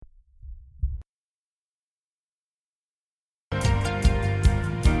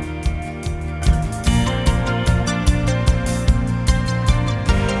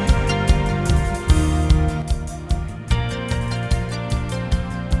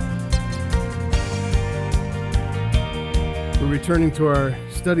Returning to our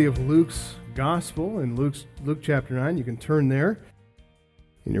study of Luke's Gospel in Luke chapter 9. You can turn there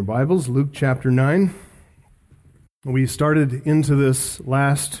in your Bibles, Luke chapter 9. We started into this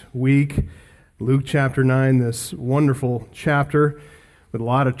last week, Luke chapter 9, this wonderful chapter with a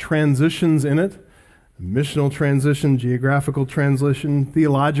lot of transitions in it. Missional transition, geographical transition,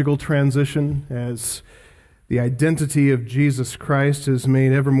 theological transition, as the identity of Jesus Christ is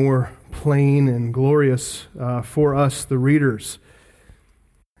made ever more plain and glorious for us, the readers.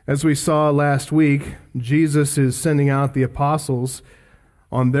 As we saw last week, Jesus is sending out the apostles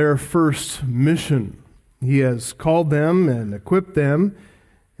on their first mission. He has called them and equipped them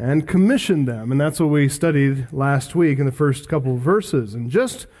and commissioned them, and that's what we studied last week in the first couple of verses. And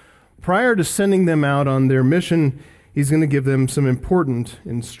just prior to sending them out on their mission, he's going to give them some important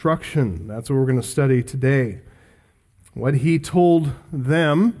instruction. That's what we're going to study today. What he told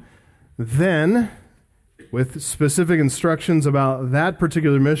them then, with specific instructions about that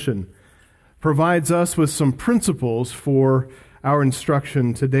particular mission, provides us with some principles for our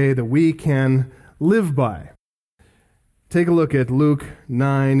instruction today that we can live by. Take a look at Luke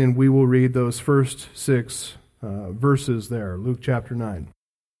 9, and we will read those first 6 verses there, Luke chapter 9.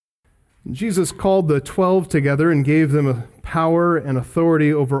 Jesus called the 12 together and gave them power and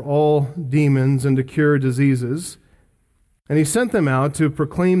authority over all demons and to cure diseases. And he sent them out to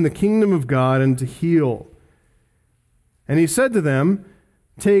proclaim the kingdom of God and to heal. And he said to them,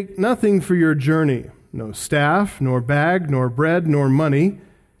 "Take nothing for your journey, no staff, nor bag, nor bread, nor money,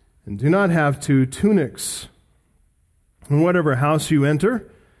 and do not have 2 tunics. In whatever house you enter,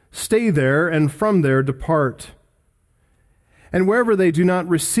 stay there, and from there depart. And wherever they do not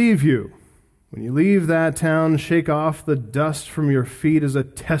receive you, when you leave that town, shake off the dust from your feet as a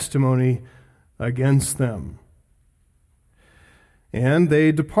testimony against them." And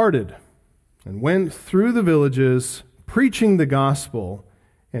they departed and went through the villages, preaching the gospel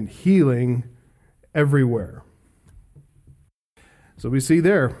and healing everywhere. So we see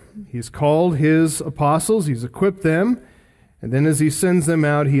there, he's called his apostles, he's equipped them, and then as he sends them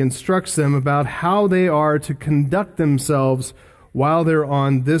out, he instructs them about how they are to conduct themselves while they're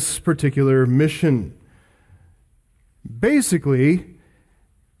on this particular mission. Basically,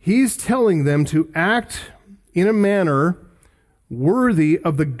 he's telling them to act in a manner worthy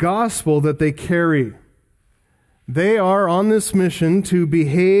of the gospel that they carry. They are on this mission to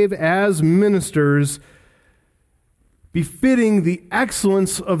behave as ministers befitting the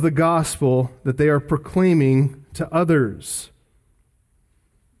excellence of the gospel that they are proclaiming to others.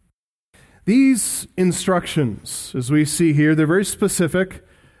 These instructions, as we see here, they're very specific.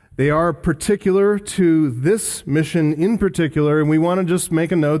 They are particular to this mission in particular, and we want to just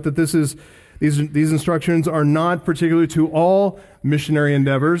make a note that these instructions are not particular to all missionary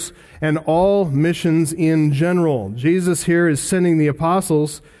endeavors and all missions in general. Jesus here is sending the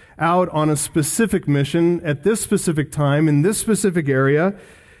apostles out on a specific mission at this specific time in this specific area.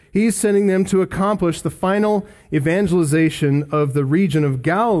 He's sending them to accomplish the final evangelization of the region of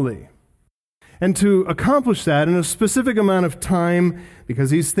Galilee. And to accomplish that in a specific amount of time,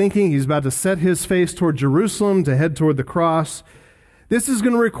 because he's thinking he's about to set his face toward Jerusalem to head toward the cross, this is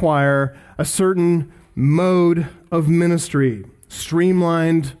going to require a certain mode of ministry,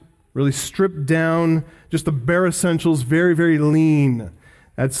 streamlined, really stripped down, just the bare essentials, very, very lean.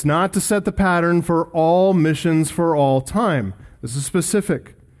 That's not to set the pattern for all missions for all time. This is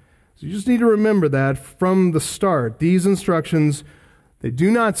specific. So you just need to remember that from the start. These instructions, they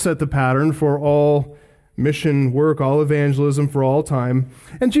do not set the pattern for all mission work, all evangelism for all time.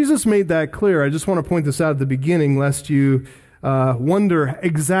 And Jesus made that clear. I just want to point this out at the beginning, lest you wonder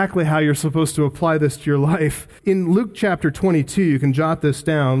exactly how you're supposed to apply this to your life. In Luke chapter 22, you can jot this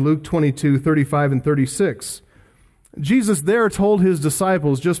down, Luke 22, 35 and 36. Jesus there told his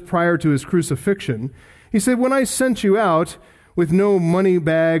disciples just prior to his crucifixion, he said, "When I sent you out with no money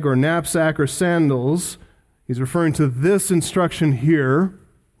bag or knapsack or sandals," he's referring to this instruction here.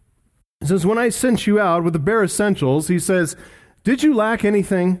 He says, "When I sent you out with the bare essentials," he says, "did you lack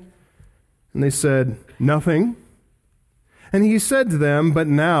anything?" And they said, "Nothing." And he said to them, "But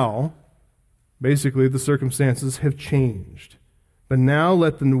now," basically the circumstances have changed. "But now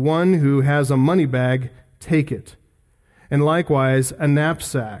let the one who has a money bag take it, and likewise a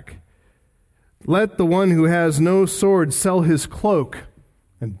knapsack. Let the one who has no sword sell his cloak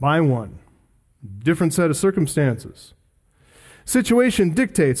and buy one." Different set of circumstances. Situation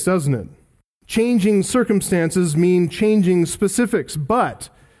dictates, doesn't it? Changing circumstances mean changing specifics, but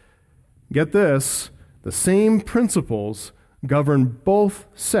get this, the same principles govern both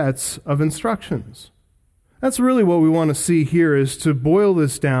sets of instructions. That's really what we want to see here, is to boil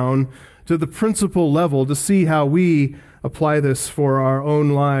this down to the principle level to see how we apply this for our own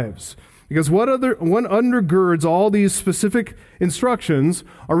lives. Because what undergirds all these specific instructions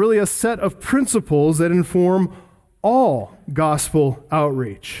are really a set of principles that inform all gospel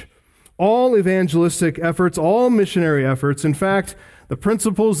outreach, all evangelistic efforts, all missionary efforts. In fact, the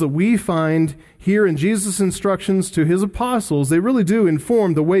principles that we find here in Jesus' instructions to his apostles, they really do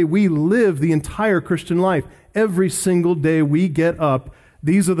inform the way we live the entire Christian life. Every single day we get up,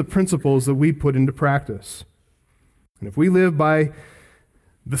 these are the principles that we put into practice. And if we live by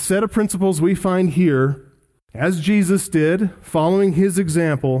the set of principles we find here, as Jesus did, following his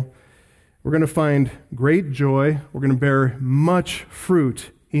example, we're going to find great joy. We're going to bear much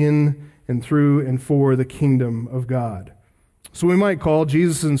fruit in and through and for the kingdom of God. So we might call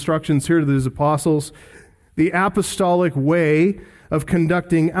Jesus' instructions here to these apostles the apostolic way of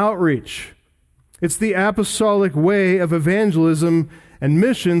conducting outreach. It's the apostolic way of evangelism and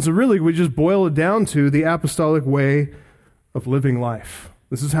missions. And really, we just boil it down to the apostolic way of living life.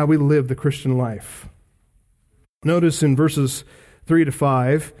 This is how we live the Christian life. Notice in verses 3 to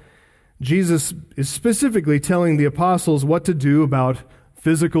 5, Jesus is specifically telling the apostles what to do about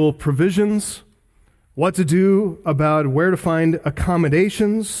physical provisions, what to do about where to find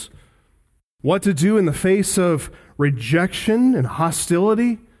accommodations, what to do in the face of rejection and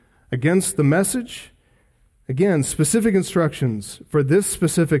hostility against the message. Again, specific instructions for this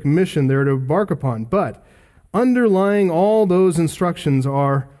specific mission they're to embark upon. But underlying all those instructions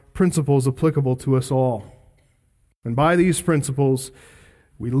are principles applicable to us all. And by these principles,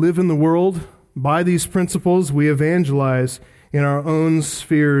 we live in the world. By these principles, we evangelize in our own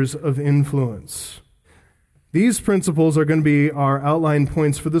spheres of influence. These principles are going to be our outline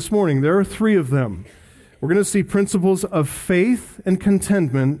points for this morning. There are 3 of them. We're going to see principles of faith and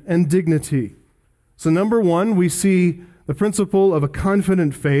contentment and dignity. So number 1, we see the principle of a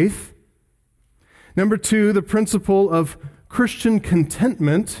confident faith. Number 2, the principle of Christian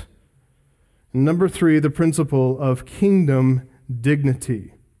contentment. And number 3, the principle of kingdom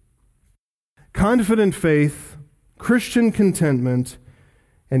dignity. Confident faith, Christian contentment,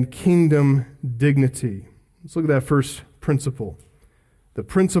 and kingdom dignity. Let's look at that first principle, the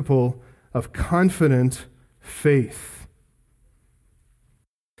principle of confident faith.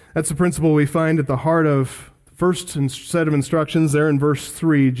 That's the principle we find at the heart of the first set of instructions there in verse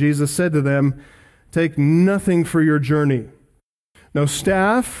 3. Jesus said to them, "Take nothing for your journey, no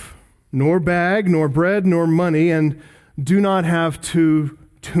staff, nor bag, nor bread, nor money, and do not have 2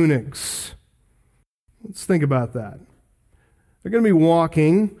 tunics." Let's think about that. They're going to be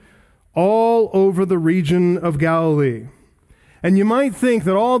walking all over the region of Galilee. And you might think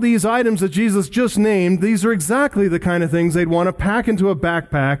that all these items that Jesus just named, these are exactly the kind of things they'd want to pack into a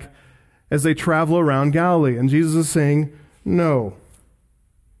backpack as they travel around Galilee. And Jesus is saying, no,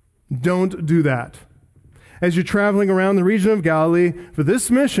 don't do that. As you're traveling around the region of Galilee for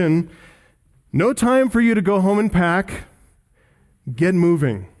this mission, no time for you to go home and pack. Get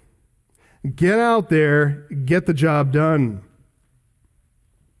moving. Get out there, get the job done.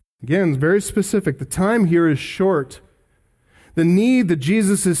 Again, it's very specific. The time here is short. The need that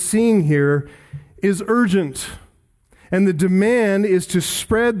Jesus is seeing here is urgent. And the demand is to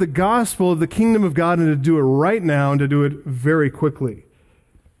spread the gospel of the kingdom of God and to do it right now and to do it very quickly.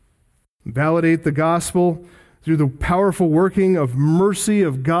 Validate the gospel through the powerful working of mercy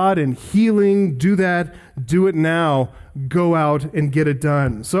of God and healing. Do that. Do it now. Go out and get it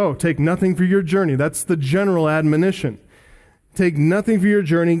done. So, take nothing for your journey. That's the general admonition. Take nothing for your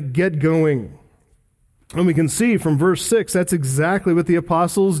journey. Get going. And we can see from verse 6, that's exactly what the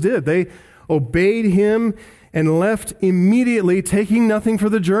apostles did. They obeyed him and left immediately, taking nothing for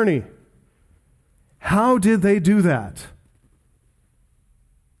the journey. How did they do that?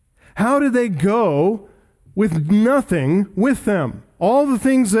 How did they go with nothing with them? All the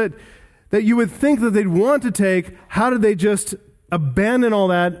things that you would think that they'd want to take, how did they just abandon all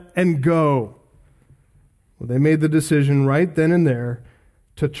that and go? Well, they made the decision right then and there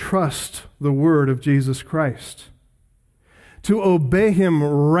to trust the word of Jesus Christ, to obey him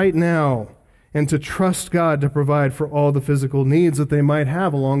right now, and to trust God to provide for all the physical needs that they might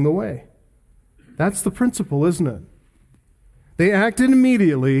have along the way. That's the principle, isn't it? They acted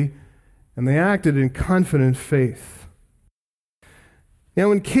immediately, and they acted in confident faith.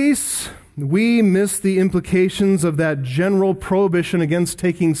 Now, in case we miss the implications of that general prohibition against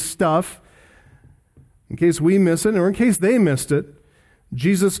taking stuff, in case we miss it, or in case they missed it,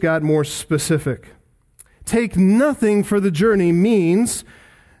 Jesus got more specific. Take nothing for the journey means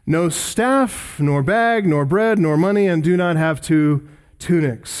no staff, nor bag, nor bread, nor money, and do not have 2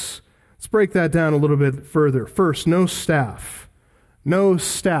 tunics. Let's break that down a little bit further. First, no staff. No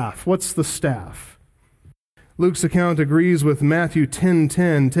staff. What's the staff? Luke's account agrees with Matthew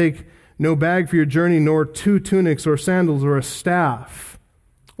 10:10. Take no bag for your journey, nor 2 tunics or sandals or a staff.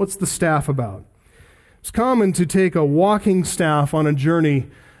 What's the staff about? It's common to take a walking staff on a journey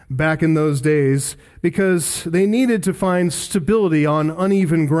back in those days because they needed to find stability on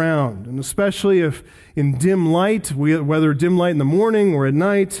uneven ground, and especially if in dim light, whether dim light in the morning or at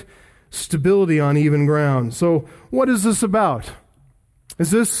night, stability on even ground. So what is this about?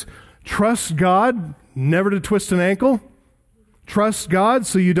 Is this trust God, never to twist an ankle? Trust God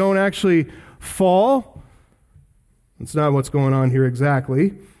so you don't actually fall? That's not what's going on here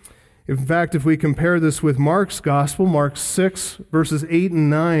exactly. In fact, if we compare this with Mark's Gospel, Mark 6, verses 8 and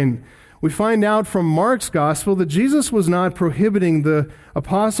 9, we find out from Mark's Gospel that Jesus was not prohibiting the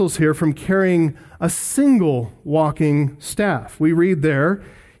apostles here from carrying a single walking staff. We read there,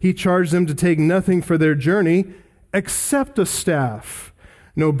 he charged them to take nothing for their journey except a staff.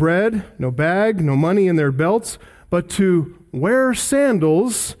 No bread, no bag, no money in their belts, but to wear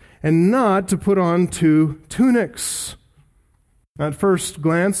sandals and not to put on 2 tunics. At first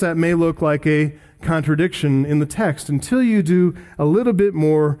glance, that may look like a contradiction in the text until you do a little bit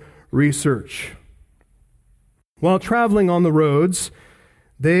more research. While traveling on the roads,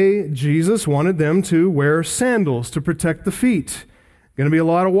 Jesus wanted them to wear sandals to protect the feet. Going to be a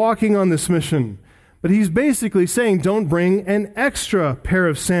lot of walking on this mission. But he's basically saying, don't bring an extra pair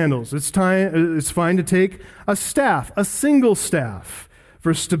of sandals. It's fine to take a staff, a single staff,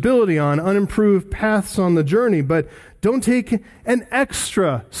 for stability on unimproved paths on the journey, but don't take an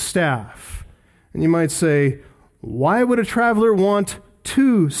extra staff. And you might say, why would a traveler want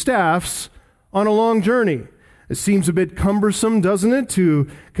 2 staffs on a long journey? It seems a bit cumbersome, doesn't it, to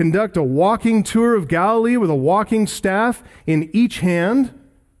conduct a walking tour of Galilee with a walking staff in each hand?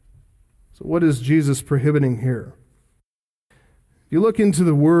 So what is Jesus prohibiting here? If you look into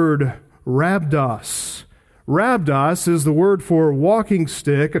the word rhabdos, rhabdos is the word for walking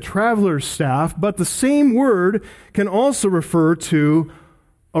stick, a traveler's staff, but the same word can also refer to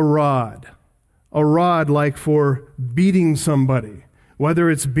a rod like for beating somebody. Whether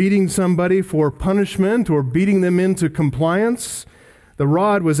it's beating somebody for punishment or beating them into compliance, the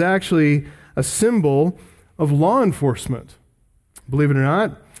rod was actually a symbol of law enforcement. Believe it or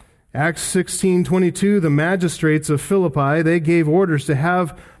not, Acts 16:22, the magistrates of Philippi, they gave orders to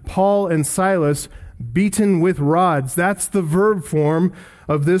have Paul and Silas beaten with rods. That's the verb form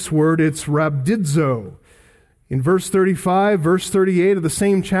of this word. It's rhabdizo. In verse 35, verse 38 of the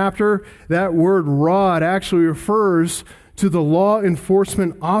same chapter, that word rod actually refers to the law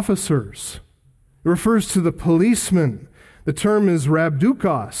enforcement officers. It refers to the policemen. The term is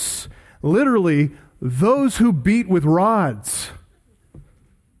rhabdukos, literally those who beat with rods.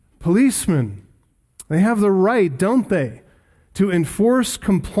 Policemen, they have the right, don't they, to enforce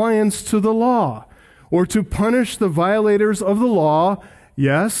compliance to the law or to punish the violators of the law,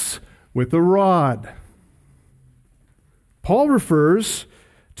 yes, with the rod. Paul refers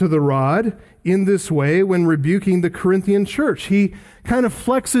to the rod in this way when rebuking the Corinthian church. He kind of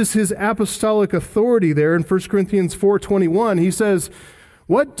flexes his apostolic authority there in 1 Corinthians 4:21. He says,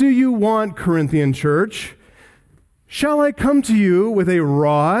 "What do you want, Corinthian church? Shall I come to you with a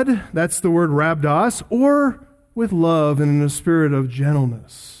rod," that's the word rhabdos, "or with love and in a spirit of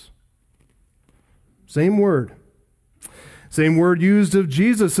gentleness?" Same word. Same word used of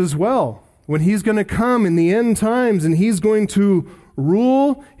Jesus as well. When he's going to come in the end times and he's going to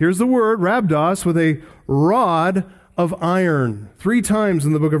rule, here's the word, rhabdos, with a rod of iron. 3 times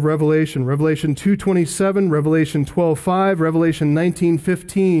in the book of Revelation. Revelation 2:27, Revelation 12:5, Revelation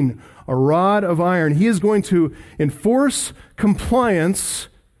 19:15. A rod of iron. He is going to enforce compliance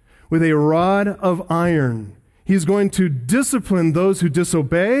with a rod of iron. He's going to discipline those who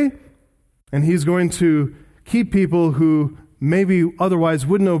disobey, and he's going to keep people who maybe otherwise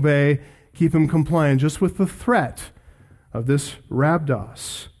wouldn't obey, keep them compliant just with the threat of this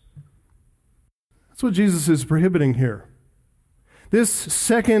rhabdos. That's what Jesus is prohibiting here. This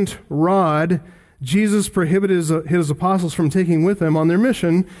second rod, Jesus prohibited his apostles from taking with them on their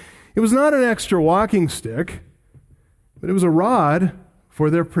mission. It was not an extra walking stick, but it was a rod for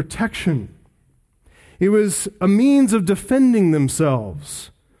their protection. It was a means of defending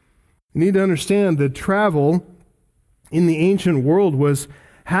themselves. You need to understand that travel in the ancient world was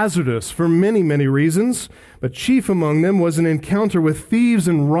hazardous for many, many reasons, but chief among them was an encounter with thieves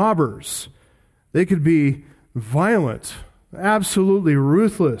and robbers. They could be violent, absolutely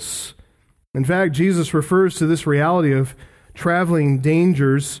ruthless. In fact, Jesus refers to this reality of traveling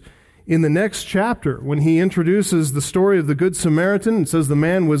dangers in the next chapter when he introduces the story of the Good Samaritan. It says the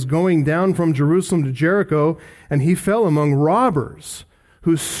man was going down from Jerusalem to Jericho, and he fell among robbers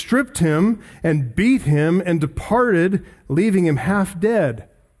who stripped him and beat him and departed, leaving him half dead.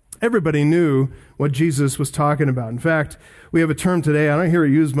 Everybody knew what Jesus was talking about. In fact, we have a term today, I don't hear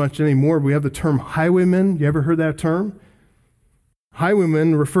it used much anymore, but we have the term highwayman. You ever heard that term?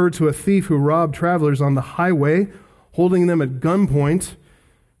 Highwaymen refer to a thief who robbed travelers on the highway, holding them at gunpoint,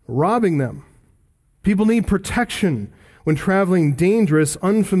 robbing them. People need protection when traveling dangerous,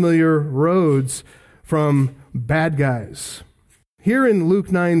 unfamiliar roads from bad guys. Here in Luke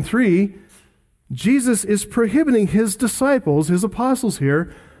 9:3, Jesus is prohibiting his disciples, his apostles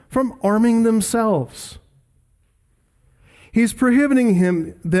here, from arming themselves. He's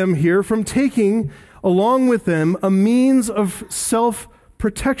prohibiting them here from taking along with them a means of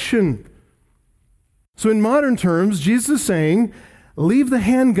self-protection. So in modern terms, Jesus is saying, leave the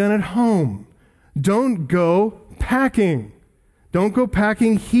handgun at home. Don't go packing. Don't go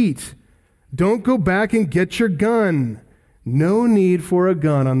packing heat. Don't go back and get your gun. No need for a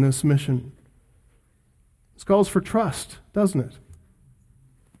gun on this mission. This calls for trust, doesn't it?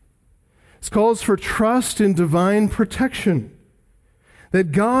 This calls for trust in divine protection.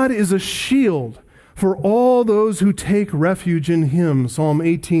 That God is a shield for all those who take refuge in him, Psalm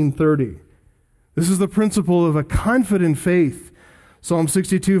 18:30. This is the principle of a confident faith. Psalm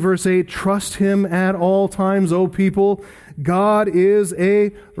 62, verse 8, trust him at all times, O people. God is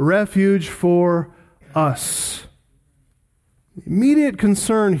a refuge for us. The immediate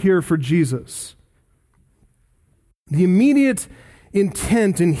concern here for Jesus, the immediate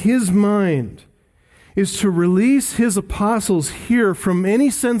intent in his mind is to release his apostles here from any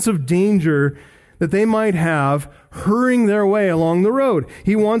sense of danger that they might have hurrying their way along the road.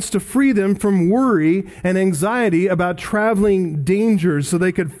 He wants to free them from worry and anxiety about traveling dangers so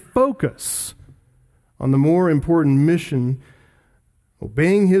they could focus on the more important mission,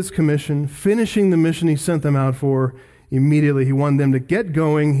 obeying his commission, finishing the mission he sent them out for immediately. He wanted them to get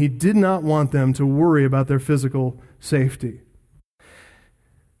going. He did not want them to worry about their physical safety.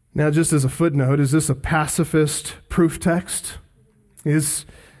 Now, just as a footnote, is this a pacifist proof text?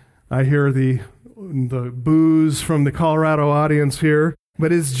 I hear the boos from the Colorado audience here,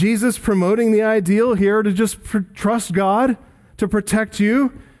 but is Jesus promoting the ideal here to just trust God to protect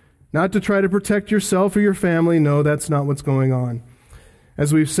you, not to try to protect yourself or your family? No, that's not what's going on.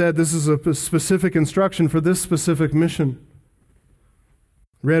 As we've said, this is a specific instruction for this specific mission.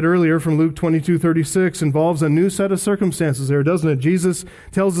 Read earlier from Luke 22:36 involves a new set of circumstances there, doesn't it? Jesus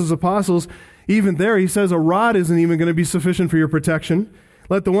tells his apostles, even there, he says, a rod isn't even going to be sufficient for your protection.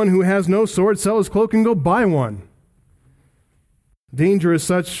 Let the one who has no sword sell his cloak and go buy one. Danger is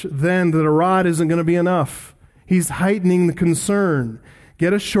such then that a rod isn't going to be enough. He's heightening the concern.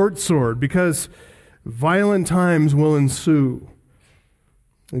 Get a short sword because violent times will ensue.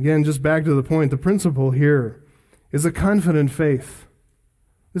 Again, just back to the point, the principle here is a confident faith.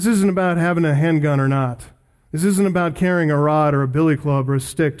 This isn't about having a handgun or not. This isn't about carrying a rod or a billy club or a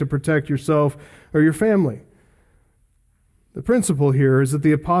stick to protect yourself or your family. The principle here is that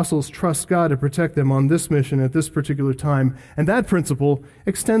the apostles trust God to protect them on this mission at this particular time, and that principle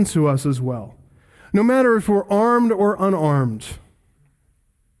extends to us as well. No matter if we're armed or unarmed,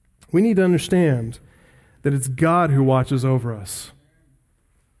 we need to understand that it's God who watches over us.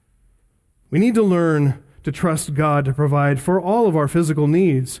 We need to learn to trust God to provide for all of our physical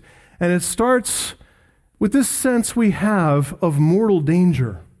needs. And it starts with this sense we have of mortal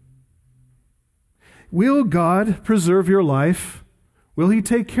danger. Will God preserve your life? Will he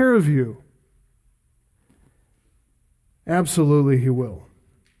take care of you? Absolutely, he will.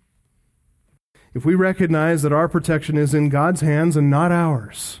 If we recognize that our protection is in God's hands and not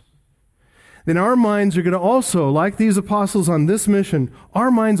ours, then our minds are going to also, like these apostles on this mission, our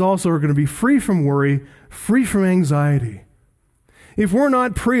minds also are going to be free from worry, free from anxiety. If we're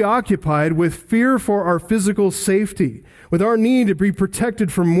not preoccupied with fear for our physical safety, with our need to be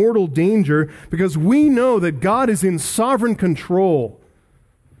protected from mortal danger, because we know that God is in sovereign control,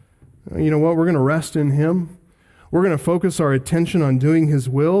 you know what? We're going to rest in him. We're going to focus our attention on doing his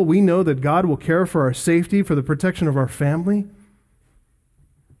will. We know that God will care for our safety, for the protection of our family.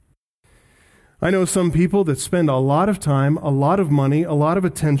 I know some people that spend a lot of time, a lot of money, a lot of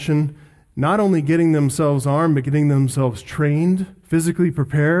attention, not only getting themselves armed, but getting themselves trained, physically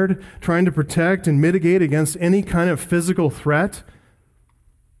prepared, trying to protect and mitigate against any kind of physical threat.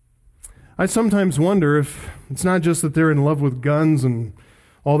 I sometimes wonder if it's not just that they're in love with guns and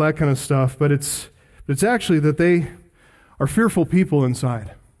all that kind of stuff, but it's actually that they are fearful people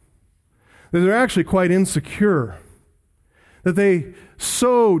inside. That they're actually quite insecure. That they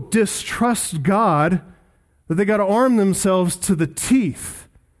so distrust God that they got to arm themselves to the teeth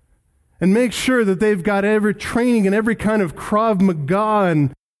and make sure that they've got every training and every kind of Krav Maga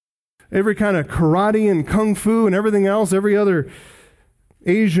and every kind of karate and kung fu and everything else, every other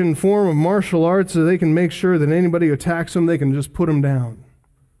Asian form of martial arts, so they can make sure that anybody who attacks them, they can just put them down.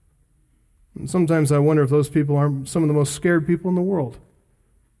 And sometimes I wonder if those people are some of the most scared people in the world.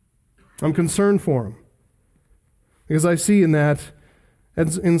 I'm concerned for them. Because I see in that,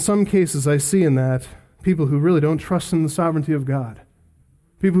 in some cases I see in that, people who really don't trust in the sovereignty of God.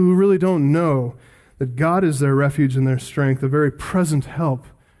 People who really don't know that God is their refuge and their strength, a very present help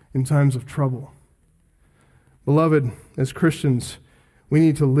in times of trouble. Beloved, as Christians, we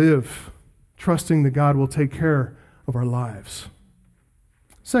need to live trusting that God will take care of our lives.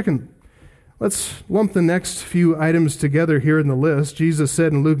 Second, let's lump the next few items together here in the list. Jesus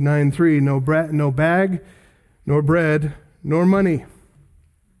said in Luke 9:3, no bag, nor bread, nor money.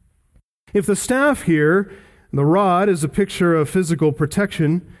 If the staff here, the rod, is a picture of physical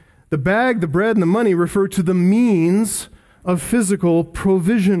protection, the bag, the bread, and the money refer to the means of physical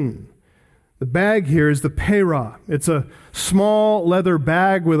provision. The bag here is the pera. It's a small leather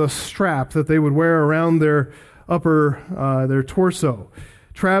bag with a strap that they would wear around their their torso.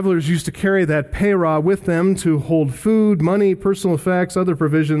 Travelers used to carry that pera with them to hold food, money, personal effects, other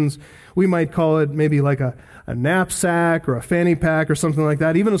provisions. We might call it maybe like a knapsack or a fanny pack or something like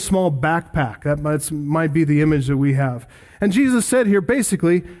that, even a small backpack. That might be the image that we have. And Jesus said here,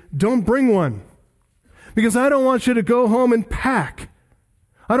 basically, don't bring one, because I don't want you to go home and pack.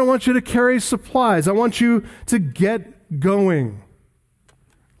 I don't want you to carry supplies. I want you to get going.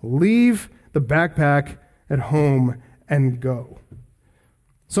 Leave the backpack at home and go.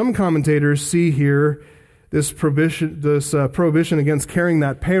 Some commentators see here this prohibition against carrying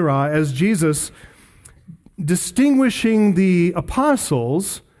that pera as Jesus distinguishing the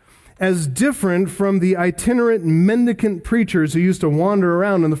apostles as different from the itinerant mendicant preachers who used to wander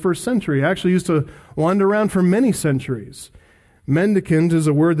around in the first century, actually used to wander around for many centuries. Mendicant is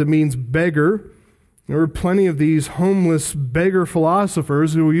a word that means beggar. There were plenty of these homeless beggar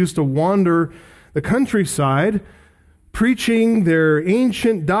philosophers who used to wander the countryside, preaching their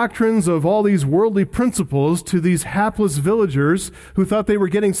ancient doctrines of all these worldly principles to these hapless villagers who thought they were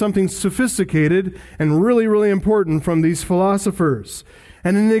getting something sophisticated and really, really important from these philosophers.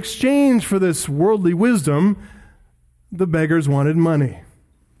 And in exchange for this worldly wisdom, the beggars wanted money.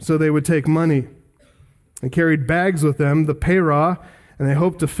 So they would take money. They carried bags with them, the pera, and they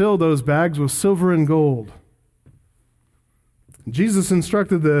hoped to fill those bags with silver and gold. Jesus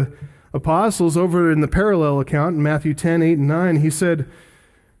instructed the apostles over in the parallel account in Matthew 10, 8, and 9. He said,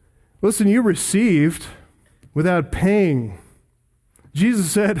 listen, you received without paying.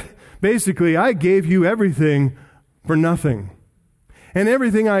 Jesus said, basically, I gave you everything for nothing. And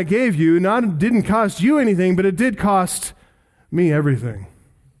everything I gave you didn't cost you anything, but it did cost me everything.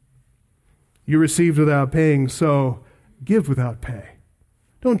 You received without paying, so give without pay.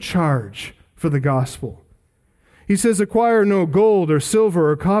 Don't charge for the gospel. He says, acquire no gold or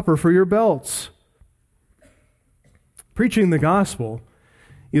silver or copper for your belts. Preaching the gospel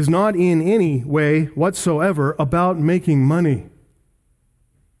is not in any way whatsoever about making money.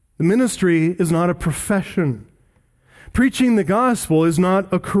 The ministry is not a profession. Preaching the gospel is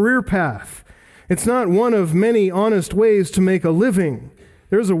not a career path. It's not one of many honest ways to make a living.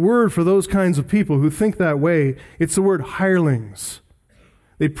 There's a word for those kinds of people who think that way. It's the word hirelings.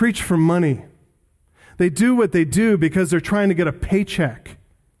 They preach for money. They do what they do because they're trying to get a paycheck.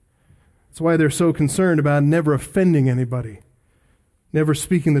 That's why they're so concerned about never offending anybody, never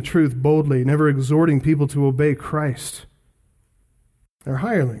speaking the truth boldly, never exhorting people to obey Christ. They're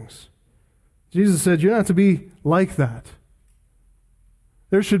hirelings. Jesus said, you're not to be like that.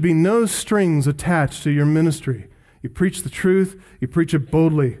 There should be no strings attached to your ministry. You preach the truth, you preach it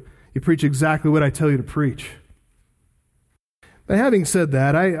boldly, you preach exactly what I tell you to preach. But having said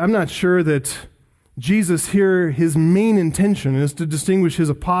that, I'm not sure that Jesus here, his main intention is to distinguish his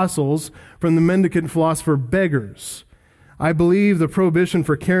apostles from the mendicant philosopher beggars. I believe the prohibition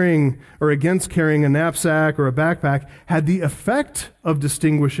for carrying or against carrying a knapsack or a backpack had the effect of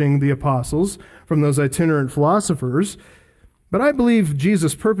distinguishing the apostles from those itinerant philosophers. But I believe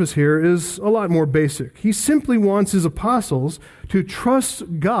Jesus' purpose here is a lot more basic. He simply wants his apostles to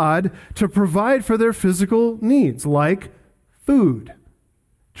trust God to provide for their physical needs, like food.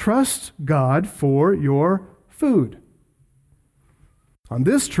 Trust God for your food. On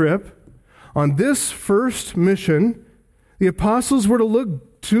this trip, on this first mission, the apostles were to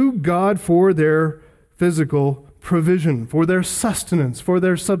look to God for their physical provision, for their sustenance, for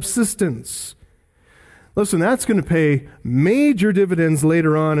their subsistence. Listen, that's going to pay major dividends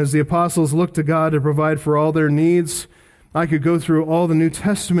later on as the apostles look to God to provide for all their needs. I could go through all the New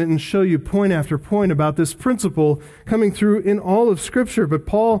Testament and show you point after point about this principle coming through in all of Scripture. But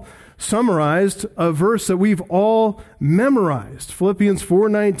Paul summarized a verse that we've all memorized. Philippians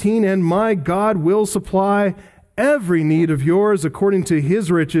 4:19, and my God will supply every need of yours according to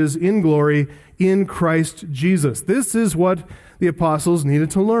his riches in glory in Christ Jesus. This is what the apostles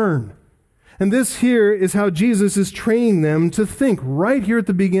needed to learn. And this here is how Jesus is training them to think right here at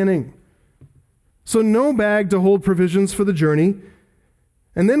the beginning. So no bag to hold provisions for the journey.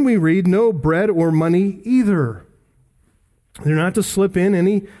 And then we read no bread or money either. They're not to slip in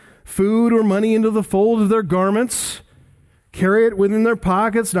any food or money into the fold of their garments, carry it within their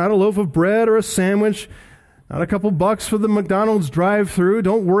pockets, not a loaf of bread or a sandwich, not a couple bucks for the McDonald's drive-thru.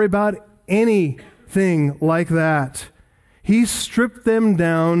 Don't worry about anything like that. He stripped them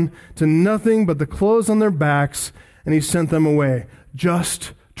down to nothing but the clothes on their backs, and he sent them away.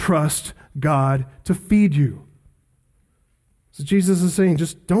 Just trust God to feed you. So Jesus is saying,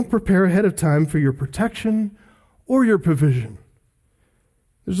 just don't prepare ahead of time for your protection or your provision.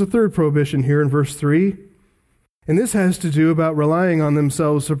 There's a third prohibition here in verse 3, and this has to do about relying on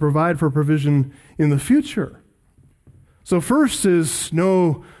themselves to provide for provision in the future. So first is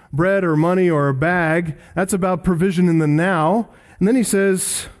no bread or money or a bag. That's about provision in the now. And then he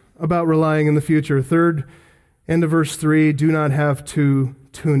says about relying in the future. Third, end of verse 3, do not have two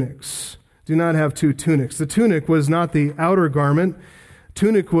tunics. Do not have two tunics. The tunic was not the outer garment.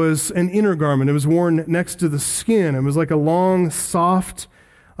 Tunic was an inner garment. It was worn next to the skin. It was like a long, soft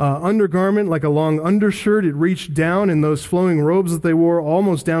undergarment, like a long undershirt. It reached down in those flowing robes that they wore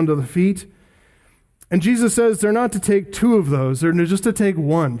almost down to the feet. And Jesus says they're not to take two of those. They're just to take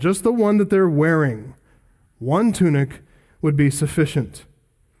one, just the one that they're wearing. One tunic would be sufficient.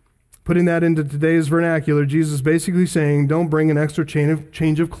 Putting that into today's vernacular, Jesus is basically saying, don't bring an extra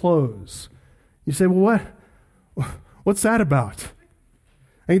change of clothes. You say, well, what's that about?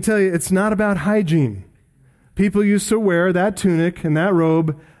 I can tell you, it's not about hygiene. People used to wear that tunic and that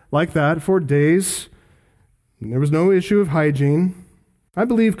robe like that for days. And there was no issue of hygiene. I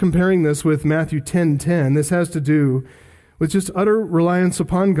believe comparing this with Matthew 10:10, this has to do with just utter reliance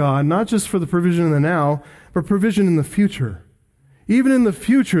upon God, not just for the provision in the now, but provision in the future. Even in the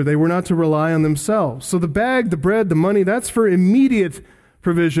future, they were not to rely on themselves. So the bag, the bread, the money, that's for immediate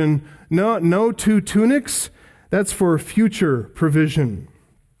provision. No two tunics, that's for future provision.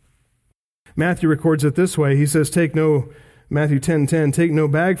 Matthew records it this way. He says, Matthew 10:10, take no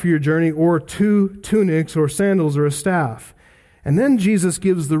bag for your journey or two tunics or sandals or a staff. And then Jesus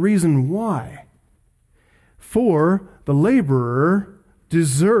gives the reason why. For the laborer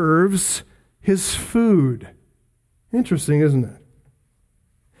deserves his food. Interesting, isn't it?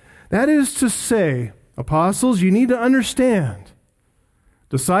 That is to say, apostles, you need to understand.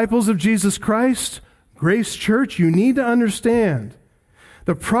 Disciples of Jesus Christ, Grace Church, you need to understand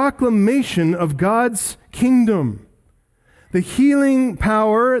the proclamation of God's kingdom, the healing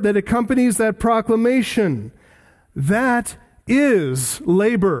power that accompanies that proclamation. That is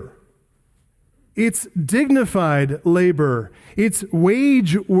labor. It's dignified labor. It's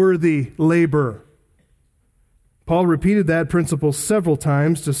wage-worthy labor. Paul repeated that principle several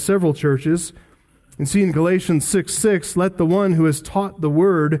times to several churches. And see in Galatians 6:6, let the one who has taught the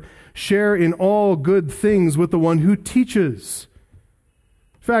word share in all good things with the one who teaches.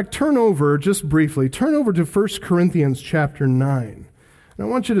 In fact, just briefly, turn over to 1 Corinthians chapter 9. And I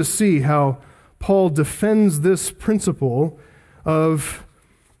want you to see how Paul defends this principle of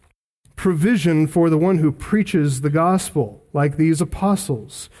provision for the one who preaches the gospel, like these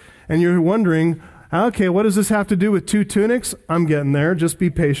apostles. And you're wondering, okay, what does this have to do with two tunics? I'm getting there. Just be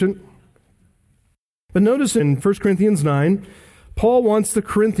patient. But notice in 1 Corinthians 9, Paul wants the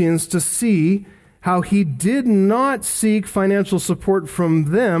Corinthians to see how he did not seek financial support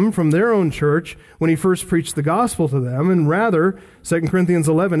from them, from their own church, when he first preached the gospel to them. And rather, 2 Corinthians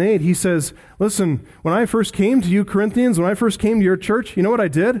 11:8, he says, listen, when I first came to you, Corinthians, when I first came to your church, you know what I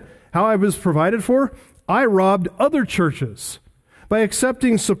did? How I was provided for? I robbed other churches by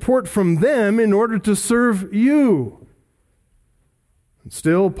accepting support from them in order to serve you. And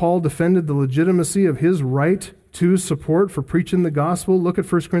still, Paul defended the legitimacy of his right to support for preaching the gospel. Look at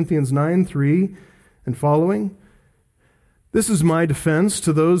 1 Corinthians 9:3 and following. This is my defense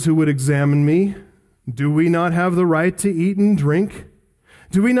to those who would examine me. Do we not have the right to eat and drink?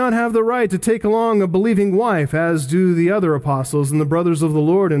 Do we not have the right to take along a believing wife, as do the other apostles and the brothers of the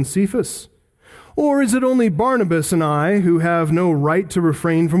Lord and Cephas? Or is it only Barnabas and I who have no right to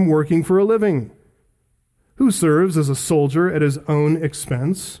refrain from working for a living? Who serves as a soldier at his own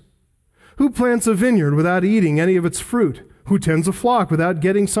expense? Who plants a vineyard without eating any of its fruit? Who tends a flock without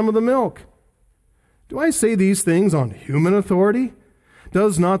getting some of the milk? Do I say these things on human authority?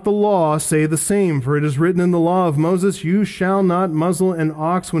 Does not the law say the same? For it is written in the law of Moses, you shall not muzzle an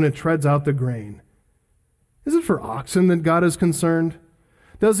ox when it treads out the grain. Is it for oxen that God is concerned?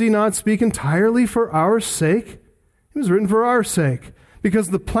 Does he not speak entirely for our sake? It was written for our sake, because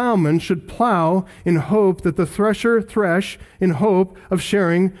the plowman should plow in hope that the thresher thresh in hope of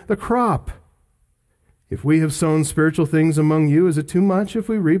sharing the crop. If we have sown spiritual things among you, is it too much if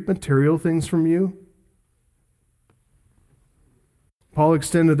we reap material things from you? Paul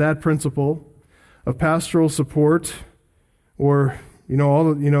extended that principle of pastoral support, or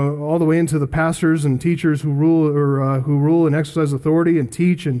all the way into the pastors and teachers who rule and exercise authority and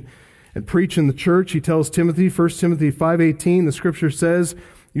teach and preach in the church. He tells Timothy, 1 Timothy 5:18, the scripture says,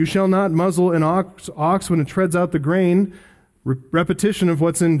 "You shall not muzzle an ox when it treads out the grain," repetition of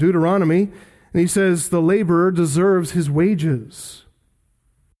what's in Deuteronomy. And he says, "The laborer deserves his wages."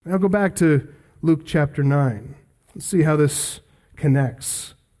 Now go back to Luke chapter 9. Let's see how this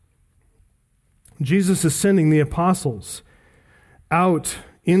connects. Jesus is sending the apostles out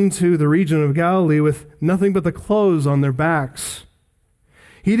into the region of Galilee with nothing but the clothes on their backs.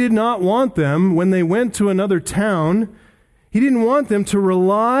 He did not want them, when they went to another town, he didn't want them to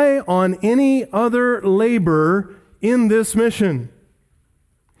rely on any other labor in this mission.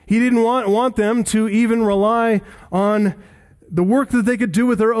 He didn't want them to even rely on the work that they could do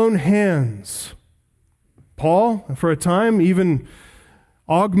with their own hands. Paul, for a time, even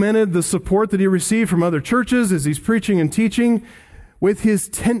augmented the support that he received from other churches as he's preaching and teaching with his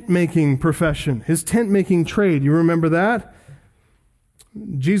tent-making profession, his tent-making trade. You remember that?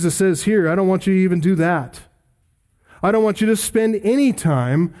 Jesus says here, I don't want you to even do that. I don't want you to spend any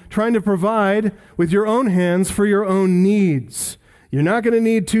time trying to provide with your own hands for your own needs. You're not going to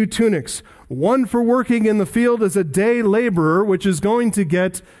need 2 tunics, one for working in the field as a day laborer, which is going to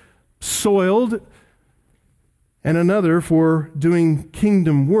get soiled, and another for doing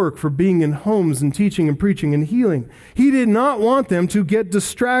kingdom work, for being in homes and teaching and preaching and healing. He did not want them to get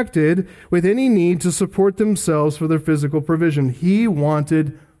distracted with any need to support themselves for their physical provision. He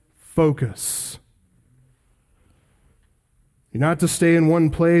wanted focus. You're not to stay in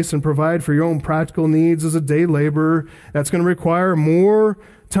one place and provide for your own practical needs as a day laborer. That's going to require more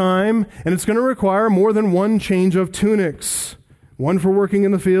time, and it's going to require more than one change of tunics. One for working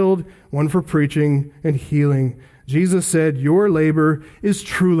in the field, one for preaching and healing. Jesus said, your labor is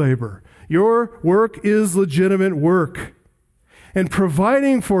true labor. Your work is legitimate work. And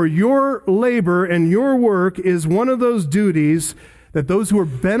providing for your labor and your work is one of those duties that those who are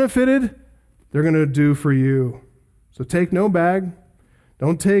benefited, they're going to do for you. So take no bag.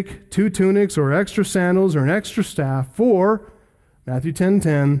 Don't take 2 tunics or extra sandals or an extra staff, for, Matthew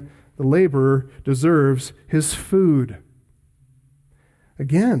 10:10, the laborer deserves his food.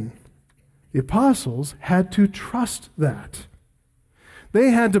 Again, the apostles had to trust that.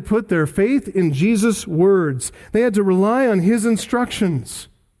 They had to put their faith in Jesus' words. They had to rely on his instructions.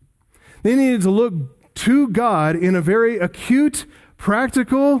 They needed to look to God in a very acute,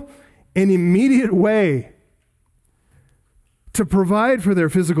 practical, and immediate way to provide for their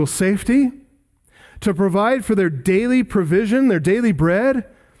physical safety, to provide for their daily provision, their daily bread,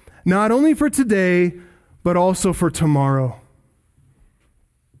 not only for today, but also for tomorrow.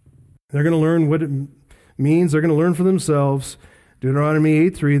 They're going to learn what it means. They're going to learn for themselves. Deuteronomy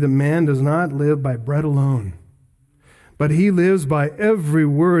 8:3, that man does not live by bread alone, but he lives by every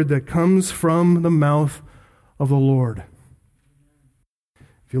word that comes from the mouth of the Lord.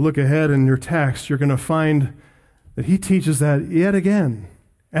 If you look ahead in your text, you're going to find that he teaches that yet again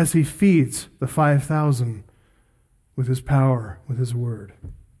as he feeds the 5,000 with his power, with his word.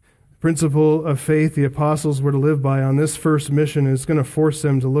 Principle of faith the apostles were to live by on this first mission is going to force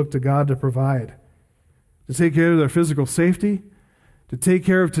them to look to God to provide, to take care of their physical safety, to take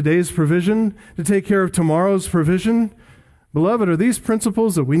care of today's provision, to take care of tomorrow's provision. Beloved, are these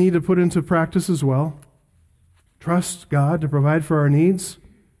principles that we need to put into practice as well? Trust God to provide for our needs?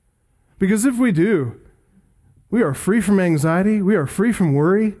 Because if we do, we are free from anxiety, we are free from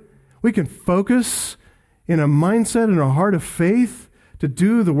worry, we can focus in a mindset and a heart of faith to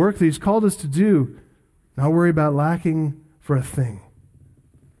do the work that he's called us to do, not worry about lacking for a thing.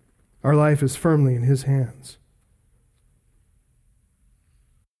 Our life is firmly in his hands.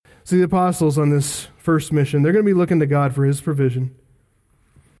 See, the apostles on this first mission, they're going to be looking to God for his provision.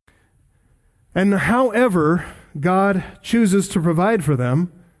 And however God chooses to provide for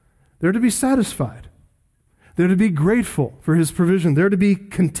them, they're to be satisfied. They're to be grateful for his provision. They're to be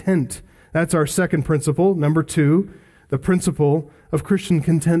content. That's our second principle. Number 2, the principle of Christian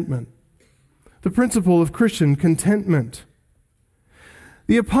contentment. The principle of Christian contentment.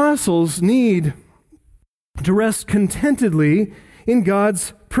 The apostles need to rest contentedly in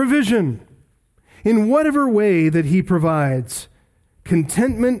God's provision, in whatever way that He provides.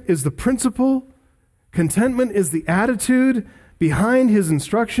 Contentment is the principle. Contentment is the attitude behind His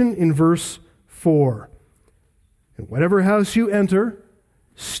instruction in verse 4. In whatever house you enter,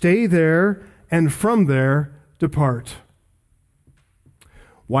 stay there, and from there depart.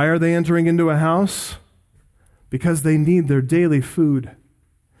 Why are they entering into a house? Because they need their daily food.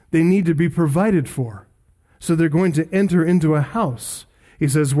 They need to be provided for. So they're going to enter into a house. He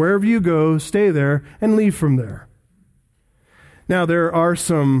says, wherever you go, stay there and leave from there. Now, there are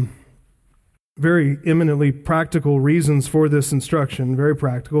some very eminently practical reasons for this instruction, very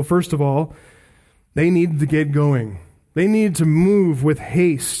practical. First of all, they needed to get going. They needed to move with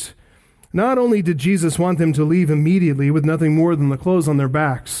haste. Not only did Jesus want them to leave immediately with nothing more than the clothes on their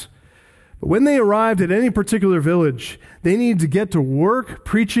backs, but when they arrived at any particular village, they needed to get to work,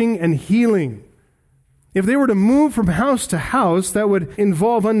 preaching, and healing. If they were to move from house to house, that would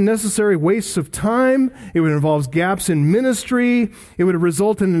involve unnecessary wastes of time. It would involve gaps in ministry. It would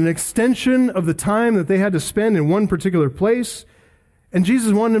result in an extension of the time that they had to spend in one particular place. And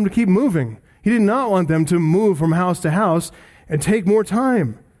Jesus wanted them to keep moving. He did not want them to move from house to house and take more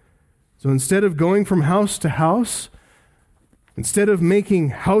time. So instead of going from house to house, instead of making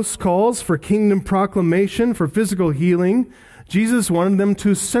house calls for kingdom proclamation, for physical healing, Jesus wanted them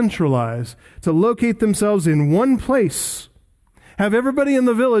to centralize, to locate themselves in one place. Have everybody in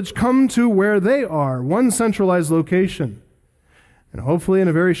the village come to where they are, one centralized location. And hopefully in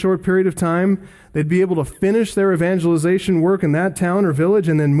a very short period of time, they'd be able to finish their evangelization work in that town or village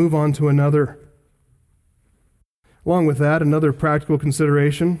and then move on to another. Along with that, another practical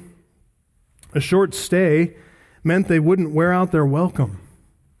consideration, a short stay meant they wouldn't wear out their welcome.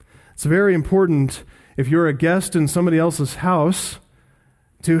 It's very important, if you're a guest in somebody else's house,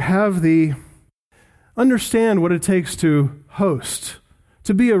 to understand what it takes to host,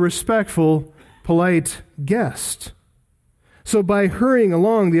 to be a respectful, polite guest. So by hurrying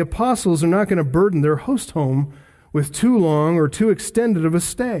along, the apostles are not going to burden their host home with too long or too extended of a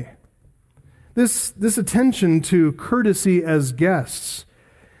stay. This attention to courtesy as guests,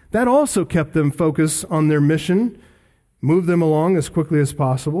 that also kept them focused on their mission, moved them along as quickly as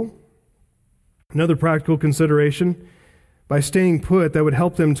possible. Another practical consideration, by staying put, that would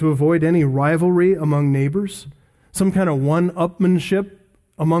help them to avoid any rivalry among neighbors, some kind of one-upmanship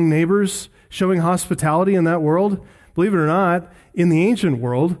among neighbors, showing hospitality in that world. Believe it or not, in the ancient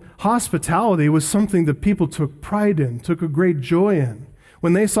world, hospitality was something that people took pride in, took a great joy in.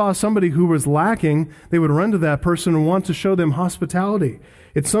 When they saw somebody who was lacking, they would run to that person and want to show them hospitality.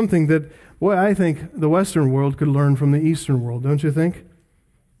 It's something that, boy, I think the Western world could learn from the Eastern world, don't you think?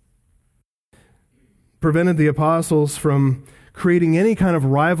 Prevented the apostles from creating any kind of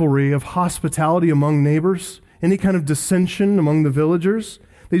rivalry of hospitality among neighbors, any kind of dissension among the villagers.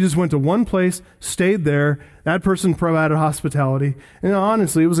 They just went to one place, stayed there. That person provided hospitality. And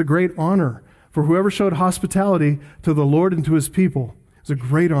honestly, it was a great honor for whoever showed hospitality to the Lord and to His people. It was a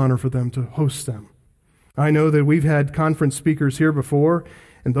great honor for them to host them. I know that we've had conference speakers here before,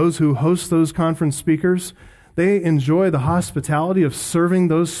 and those who host those conference speakers, they enjoy the hospitality of serving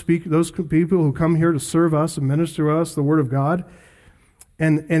those people who come here to serve us and minister to us the Word of God.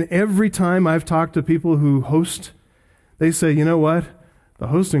 And every time I've talked to people who host, they say, you know what? The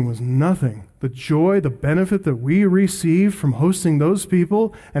hosting was nothing. The joy, the benefit that we received from hosting those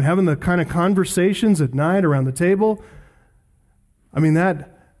people and having the kind of conversations at night around the table, I mean,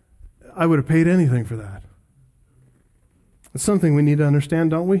 I would have paid anything for that. It's something we need to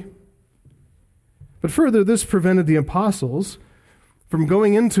understand, don't we? But further, this prevented the apostles from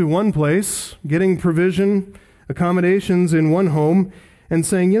going into one place, getting provision, accommodations in one home, and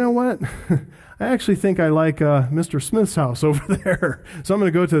saying, you know what? I actually think I like Mr. Smith's house over there. So I'm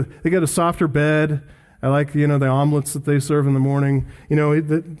going to go they get a softer bed. I like, the omelets that they serve in the morning.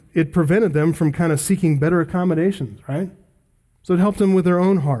 It prevented them from kind of seeking better accommodations, right? So it helped them with their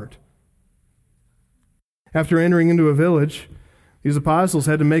own heart. After entering into a village, these apostles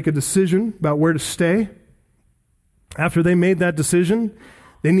had to make a decision about where to stay. After they made that decision,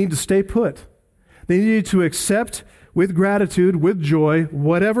 they need to stay put. They needed to accept with gratitude, with joy,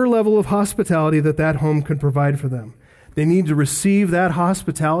 whatever level of hospitality that home could provide for them. They need to receive that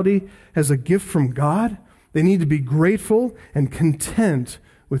hospitality as a gift from God. They need to be grateful and content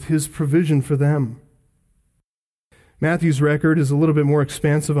with His provision for them. Matthew's record is a little bit more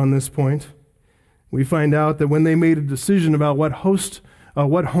expansive on this point. We find out that when they made a decision about what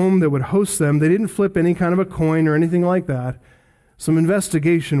home that would host them, they didn't flip any kind of a coin or anything like that. Some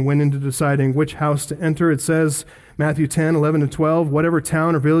investigation went into deciding which house to enter. It says, Matthew 10, 11 to 12, whatever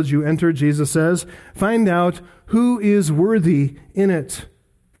town or village you enter, Jesus says, find out who is worthy in it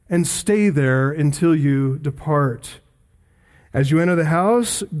and stay there until you depart. As you enter the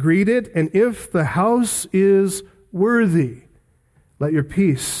house, greet it, and if the house is worthy, let your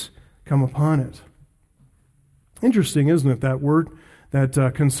peace come upon it. Interesting, isn't it, that word,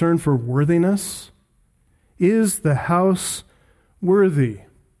 that concern for worthiness? Is the house worthy?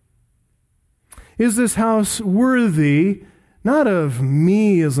 Is this house worthy not of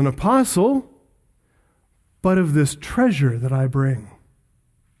me as an apostle, but of this treasure that I bring?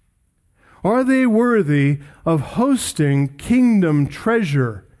 Are they worthy of hosting kingdom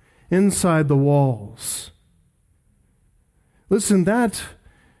treasure inside the walls? Listen, that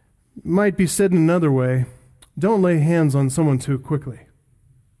might be said in another way. Don't lay hands on someone too quickly.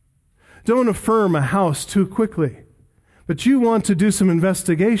 Don't affirm a house too quickly. But you want to do some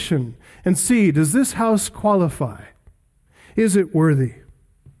investigation and see, does this house qualify? Is it worthy?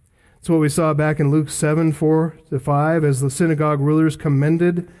 That's what we saw back in Luke 7, 4 to 5, as the synagogue rulers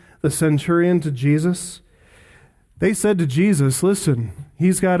commended the centurion to Jesus. They said to Jesus, listen,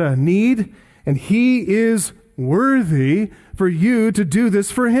 he's got a need, and he is worthy for you to do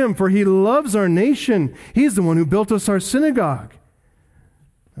this for him, for he loves our nation. He's the one who built us our synagogue.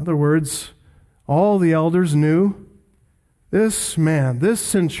 In other words, all the elders knew this man, this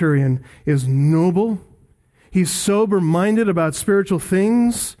centurion, is noble. He's sober-minded about spiritual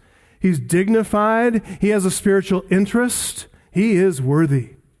things. He's dignified. He has a spiritual interest. He is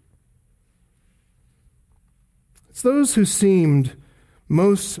worthy. It's those who seemed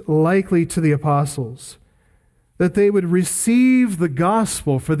most likely to the apostles that they would receive the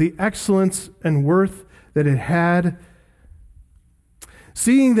gospel for the excellence and worth that it had,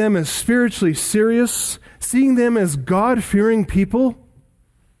 seeing them as spiritually serious, seeing them as God-fearing people.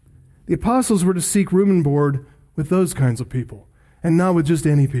 The apostles were to seek room and board with those kinds of people, and not with just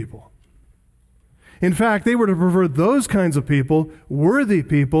any people. In fact, they were to prefer those kinds of people, worthy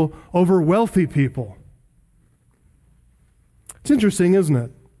people, over wealthy people. It's interesting, isn't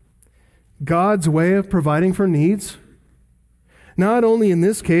it? God's way of providing for needs. Not only in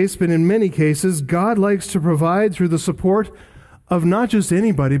this case, but in many cases, God likes to provide through the support of not just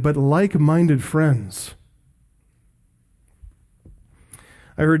anybody, but like-minded friends.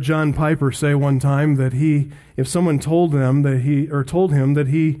 I heard John Piper say one time that if someone told him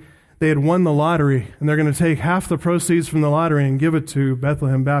that they had won the lottery and they're going to take half the proceeds from the lottery and give it to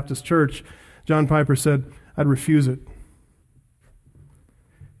Bethlehem Baptist Church, John Piper said, I'd refuse it.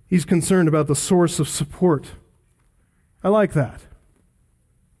 He's concerned about the source of support. I like that.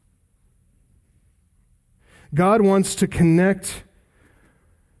 God wants to connect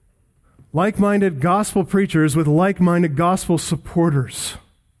like-minded gospel preachers with like-minded gospel supporters.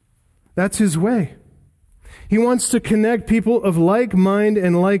 That's his way. He wants to connect people of like mind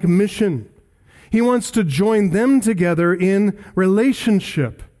and like mission. He wants to join them together in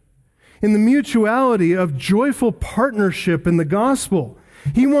relationship, in the mutuality of joyful partnership in the gospel.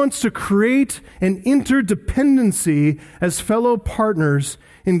 He wants to create an interdependency as fellow partners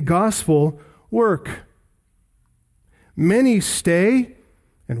in gospel work. Many stay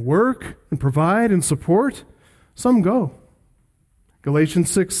and work and provide and support. Some go.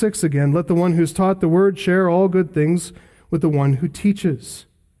 Galatians 6:6 again, let the one who's taught the word share all good things with the one who teaches.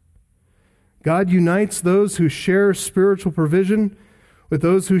 God unites those who share spiritual provision with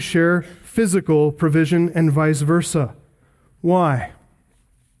those who share physical provision and vice versa. Why?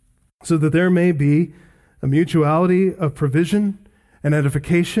 So that there may be a mutuality of provision and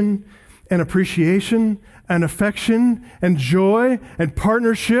edification and appreciation and affection and joy and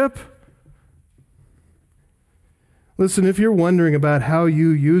partnership. Listen, if you're wondering about how you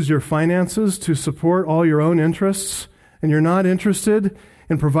use your finances to support all your own interests, and you're not interested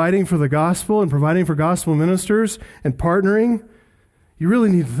in providing for the gospel and providing for gospel ministers and partnering, you really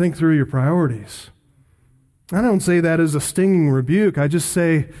need to think through your priorities. I don't say that as a stinging rebuke. I just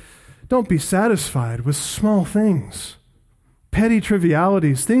say, don't be satisfied with small things, petty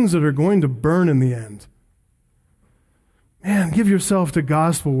trivialities, things that are going to burn in the end. Man, give yourself to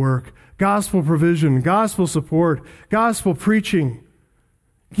gospel work, gospel provision, gospel support, gospel preaching.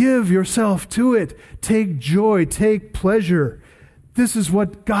 Give yourself to it. Take joy, take pleasure. This is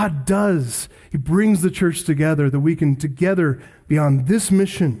what God does. He brings the church together that we can together be on this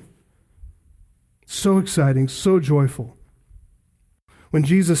mission. So exciting, so joyful. When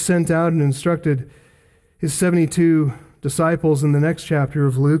Jesus sent out and instructed his 72 disciples in the next chapter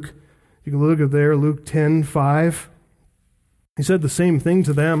of Luke, you can look at there, Luke 10:5. He said the same thing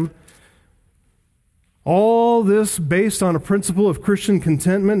to them. All this based on a principle of Christian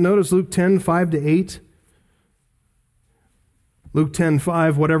contentment. Notice Luke 10:5-8. Luke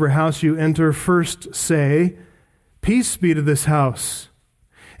 10:5, whatever house you enter, first say, peace be to this house.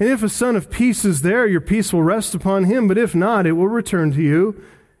 And if a son of peace is there, your peace will rest upon him. But if not, it will return to you.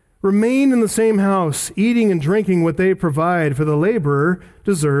 Remain in the same house, eating and drinking what they provide, for the laborer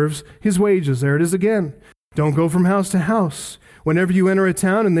deserves his wages. There it is again. Don't go from house to house. Whenever you enter a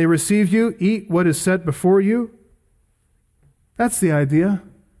town and they receive you, eat what is set before you. That's the idea.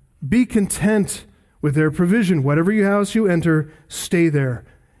 Be content with their provision. Whatever house you enter, stay there.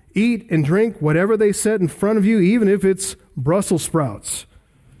 Eat and drink whatever they set in front of you, even if it's Brussels sprouts.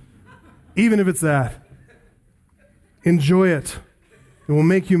 Even if it's that. Enjoy it. It will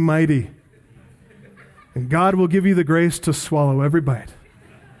make you mighty. And God will give you the grace to swallow every bite.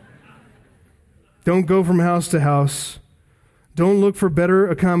 Don't go from house to house. Don't look for better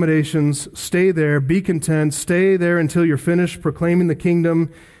accommodations. Stay there. Be content. Stay there until you're finished proclaiming the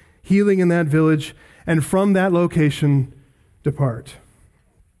kingdom, healing in that village, and from that location, depart.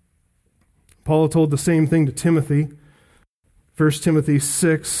 Paul told the same thing to Timothy. 1 Timothy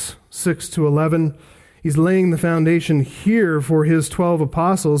 6:6-11. He's laying the foundation here for his 12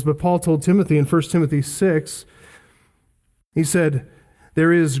 apostles, but Paul told Timothy in 1 Timothy 6, he said,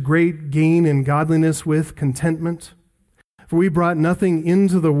 there is great gain in godliness with contentment. For we brought nothing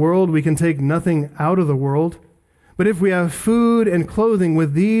into the world, we can take nothing out of the world. But if we have food and clothing,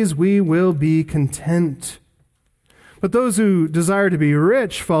 with these we will be content. But those who desire to be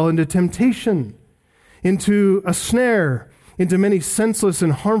rich fall into temptation, into a snare, into many senseless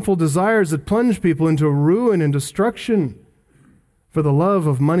and harmful desires that plunge people into ruin and destruction. For the love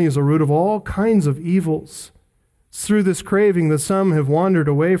of money is a root of all kinds of evils. It's through this craving that some have wandered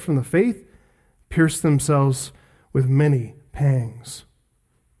away from the faith, pierced themselves with many pangs.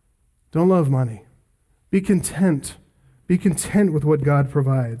 Don't love money. Be content. Be content with what God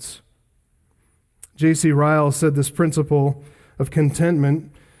provides. J.C. Ryle said this principle of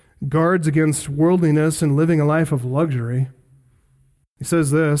contentment guards against worldliness and living a life of luxury. He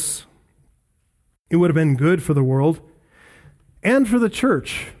says this, it would have been good for the world and for the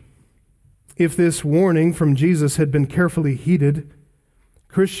church if this warning from Jesus had been carefully heeded.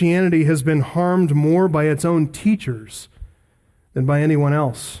 Christianity has been harmed more by its own teachers than by anyone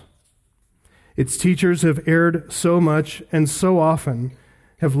else. Its teachers have erred so much and so often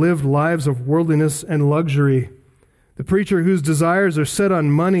have lived lives of worldliness and luxury. The preacher whose desires are set on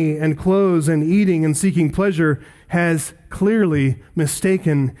money and clothes and eating and seeking pleasure has clearly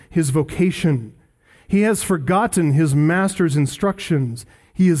mistaken his vocation. He has forgotten his master's instructions.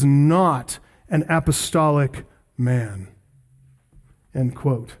 He is not an apostolic man. End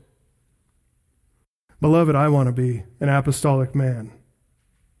quote. Beloved, I want to be an apostolic man.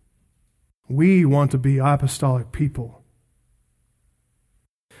 We want to be apostolic people.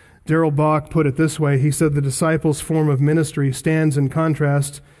 Darrell Bach put it this way. He said the disciples' form of ministry stands in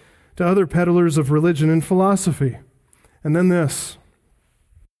contrast to other peddlers of religion and philosophy. And then this.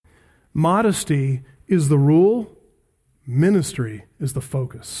 Modesty is the rule. Ministry is the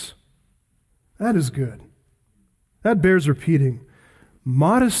focus. That is good. That bears repeating.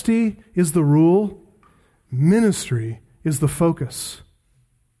 Modesty is the rule. Ministry is the focus.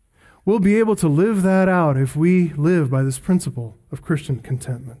 We'll be able to live that out if we live by this principle of Christian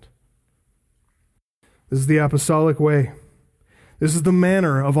contentment. This is the apostolic way. This is the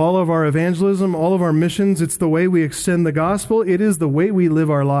manner of all of our evangelism, all of our missions. It's the way we extend the gospel. It is the way we live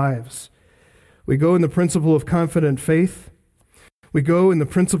our lives. We go in the principle of confident faith. We go in the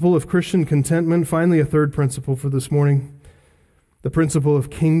principle of Christian contentment. Finally, a third principle for this morning, the principle of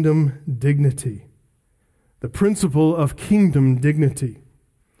kingdom dignity. The principle of kingdom dignity.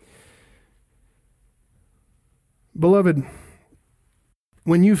 Beloved,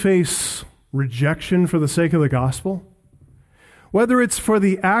 when you face rejection for the sake of the gospel, whether it's for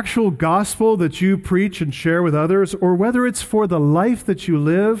the actual gospel that you preach and share with others, or whether it's for the life that you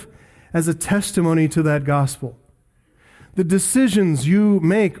live as a testimony to that gospel, the decisions you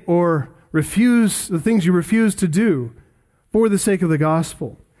make or refuse, the things you refuse to do for the sake of the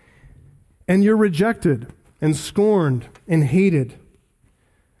gospel, and you're rejected and scorned and hated,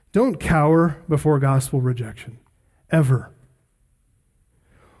 don't cower before gospel rejection. Ever.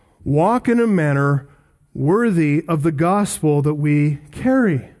 Walk in a manner worthy of the gospel that we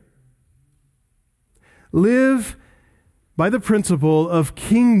carry. Live by the principle of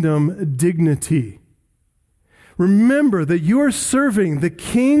kingdom dignity. Remember that you are serving the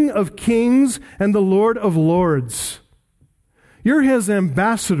King of Kings and the Lord of Lords. You're His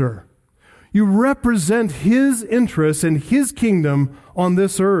ambassador. You represent His interests and His kingdom on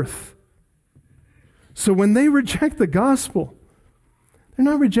this earth. So when they reject the gospel, they're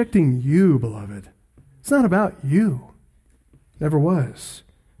not rejecting you, beloved. It's not about you. Never was.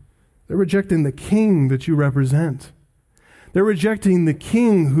 They're rejecting the king that you represent. They're rejecting the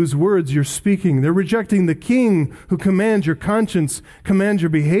king whose words you're speaking. They're rejecting the king who commands your conscience, commands your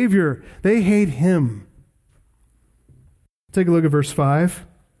behavior. They hate him. Take a look at verse 5.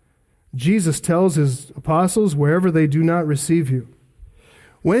 Jesus tells his apostles, wherever they do not receive you,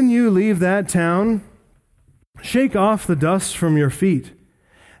 when you leave that town, shake off the dust from your feet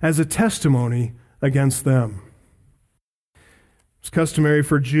as a testimony against them. It's customary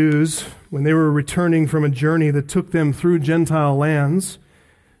for Jews, when they were returning from a journey that took them through Gentile lands,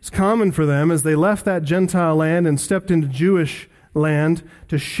 it's common for them as they left that Gentile land and stepped into Jewish land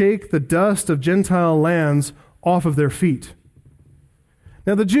to shake the dust of Gentile lands off of their feet.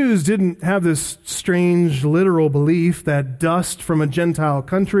 Now, the Jews didn't have this strange literal belief that dust from a Gentile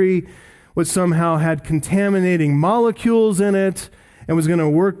country was somehow had contaminating molecules in it and was going to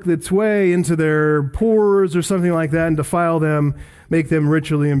work its way into their pores or something like that and defile them, make them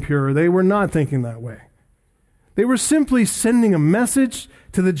ritually impure. They were not thinking that way. They were simply sending a message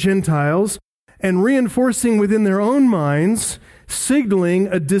to the Gentiles and reinforcing within their own minds, signaling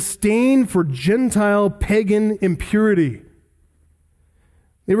a disdain for Gentile pagan impurity.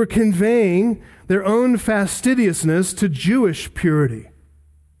 They were conveying their own fastidiousness to Jewish purity.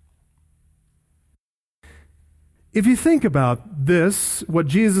 If you think about this, what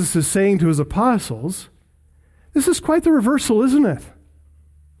Jesus is saying to his apostles, this is quite the reversal, isn't it?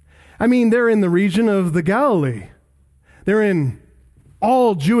 I mean, they're in the region of the Galilee. They're in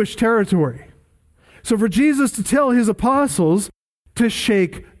all Jewish territory. So for Jesus to tell his apostles to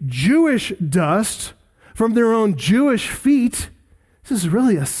shake Jewish dust from their own Jewish feet, this is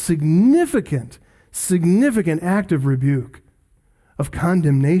really a significant act of rebuke, of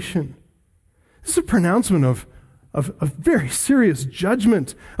condemnation. This is a pronouncement of very serious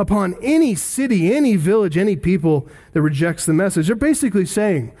judgment upon any city, any village, any people that rejects the message. They're basically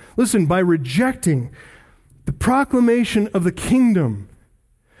saying, listen, by rejecting the proclamation of the kingdom,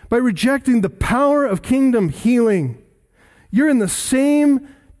 by rejecting the power of kingdom healing, you're in the same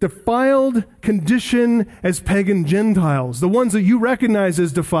defiled condition as pagan Gentiles, the ones that you recognize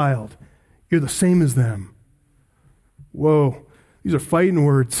as defiled. You're the same as them. Whoa, these are fighting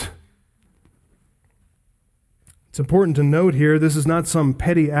words. It's important to note here, this is not some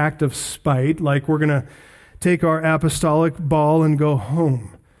petty act of spite, like we're going to take our apostolic ball and go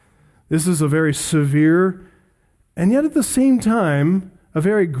home. This is a very severe, and yet at the same time, a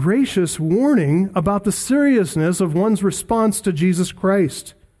very gracious warning about the seriousness of one's response to Jesus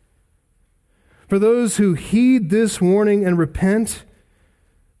Christ. For those who heed this warning and repent,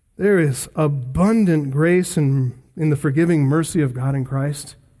 there is abundant grace in the forgiving mercy of God in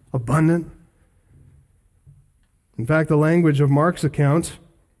Christ. Abundant. In fact, the language of Mark's account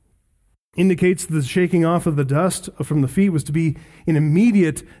indicates that the shaking off of the dust from the feet was to be an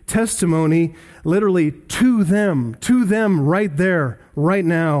immediate testimony, literally to them right there, right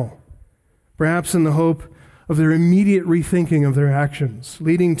now, perhaps in the hope of their immediate rethinking of their actions,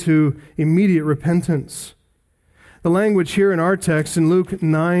 leading to immediate repentance. The language here in our text in Luke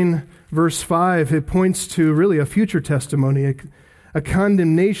 9, verse 5, it points to really a future testimony, a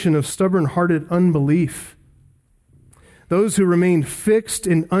condemnation of stubborn-hearted unbelief. Those who remain fixed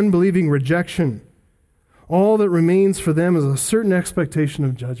in unbelieving rejection, all that remains for them is a certain expectation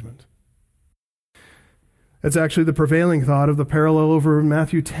of judgment. That's actually the prevailing thought of the parallel over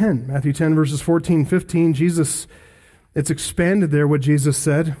Matthew 10. Matthew 10, verses 14, 15, it's expanded there what Jesus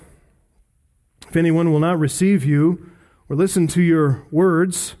said. If anyone will not receive you or listen to your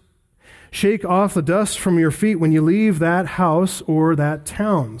words, shake off the dust from your feet when you leave that house or that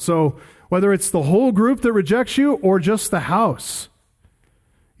town. So whether it's the whole group that rejects you or just the house,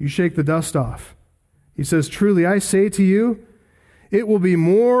 you shake the dust off. He says, truly I say to you, it will be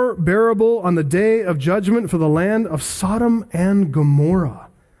more bearable on the day of judgment for the land of Sodom and Gomorrah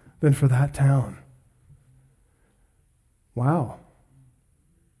than for that town. Wow.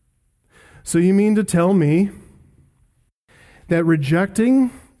 So you mean to tell me that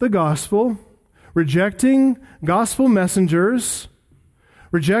rejecting the gospel, rejecting gospel messengers,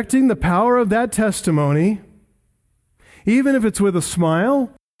 rejecting the power of that testimony, even if it's with a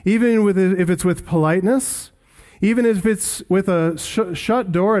smile, even if it's with politeness, even if it's with a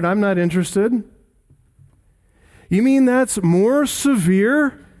shut door and I'm not interested, you mean that's more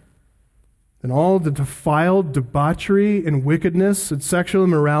severe than all the defiled debauchery and wickedness and sexual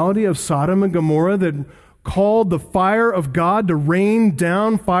immorality of Sodom and Gomorrah that called the fire of God to rain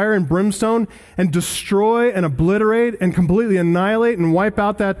down fire and brimstone and destroy and obliterate and completely annihilate and wipe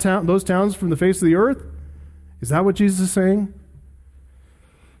out those towns from the face of the earth? Is that what Jesus is saying?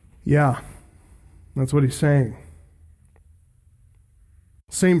 Yeah, that's what he's saying.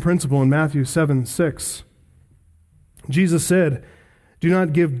 Same principle in Matthew 7:6. Jesus said, "Do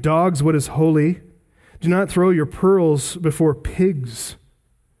not give dogs what is holy. Do not throw your pearls before pigs."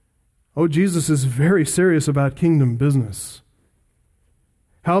 Oh, Jesus is very serious about kingdom business.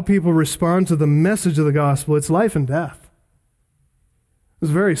 How people respond to the message of the gospel, it's life and death.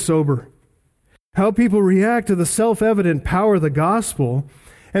 It's very sober. How people react to the self-evident power of the gospel.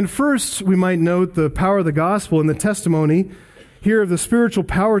 And first, we might note the power of the gospel in the testimony here of the spiritual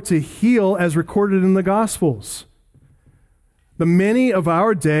power to heal as recorded in the Gospels. The many of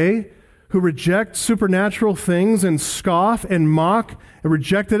our day who reject supernatural things and scoff and mock and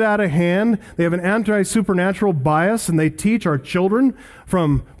reject it out of hand. They have an anti-supernatural bias, and they teach our children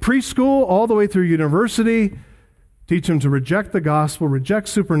from preschool all the way through university, teach them to reject the gospel, reject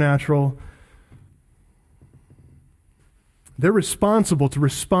supernatural. They're responsible to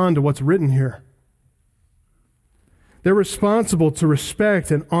respond to what's written here. They're responsible to respect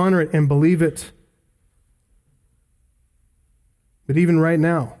and honor it and believe it. But even right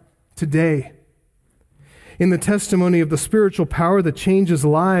now, today, in the testimony of the spiritual power that changes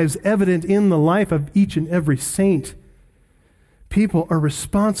lives, evident in the life of each and every saint, people are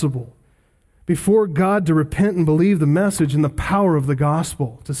responsible before God to repent and believe the message and the power of the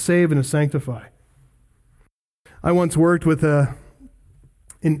gospel to save and to sanctify. I once worked with an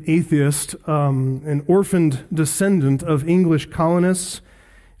atheist, an orphaned descendant of English colonists.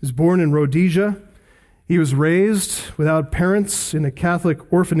 He was born in Rhodesia. He was raised without parents in a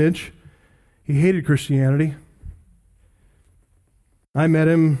Catholic orphanage. He hated Christianity. I met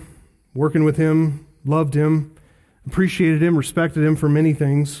him, working with him, loved him, appreciated him, respected him for many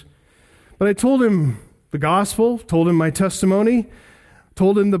things. But I told him the gospel, told him my testimony,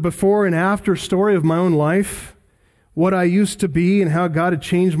 told him the before and after story of my own life, what I used to be and how God had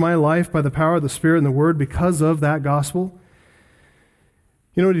changed my life by the power of the Spirit and the Word because of that gospel.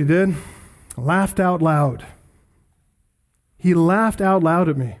 You know what he did? Laughed out loud. He laughed out loud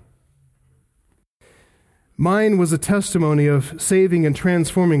at me. Mine was a testimony of saving and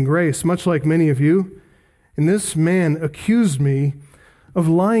transforming grace, much like many of you. And this man accused me of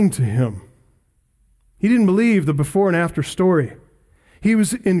lying to him. He didn't believe the before and after story. He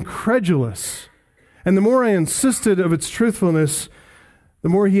was incredulous. And the more I insisted of its truthfulness, the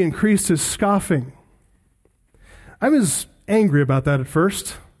more he increased his scoffing. I was angry about that at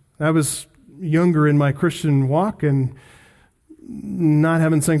first. I was younger in my Christian walk and not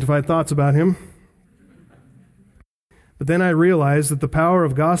having sanctified thoughts about him. But then I realized that the power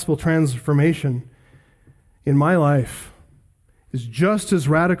of gospel transformation in my life is just as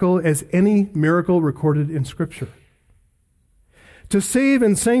radical as any miracle recorded in Scripture. To save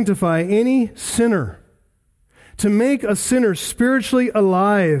and sanctify any sinner, to make a sinner spiritually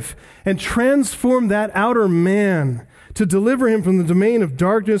alive and transform that outer man, to deliver him from the domain of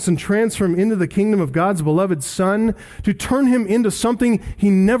darkness and transfer him into the kingdom of God's beloved Son, to turn him into something he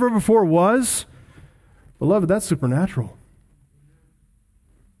never before was, beloved, that's supernatural.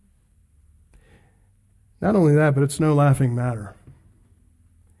 Not only that, but it's no laughing matter.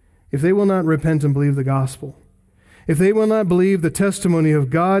 If they will not repent and believe the gospel, if they will not believe the testimony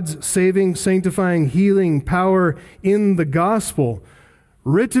of God's saving, sanctifying, healing power in the gospel,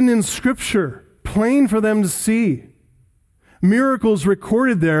 written in Scripture, plain for them to see, miracles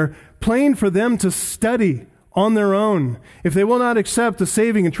recorded there, plain for them to study on their own, if they will not accept the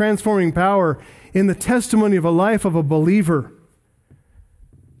saving and transforming power in the testimony of a life of a believer,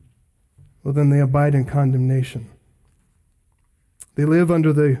 well, then they abide in condemnation. They live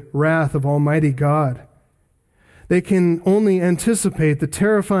under the wrath of Almighty God. They can only anticipate the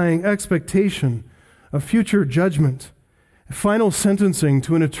terrifying expectation of future judgment, final sentencing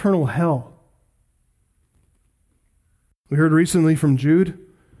to an eternal hell. We heard recently from Jude,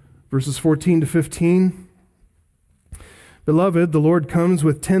 verses 14 to 15. Beloved, the Lord comes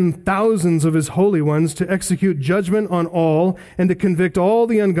with 10,000s of his holy ones to execute judgment on all and to convict all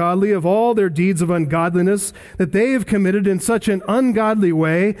the ungodly of all their deeds of ungodliness that they have committed in such an ungodly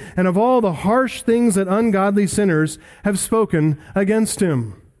way, and of all the harsh things that ungodly sinners have spoken against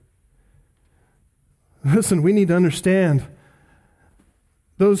him. Listen, we need to understand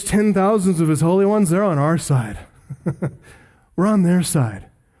those 10,000s of his holy ones, they're on our side. We're on their side.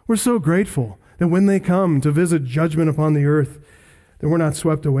 We're so grateful that when they come to visit judgment upon the earth, that we're not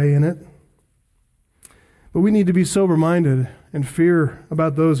swept away in it. But we need to be sober-minded and fear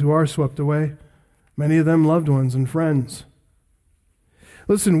about those who are swept away. many of them loved ones and friends.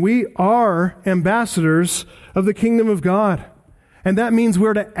 Listen, we are ambassadors of the kingdom of God, and that means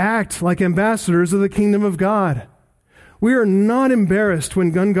we're to act like ambassadors of the kingdom of God. We are not embarrassed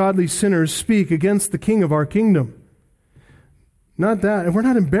when ungodly sinners speak against the king of our kingdom. Not that. And we're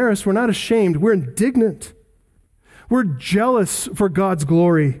not embarrassed. We're not ashamed. We're indignant. We're jealous for God's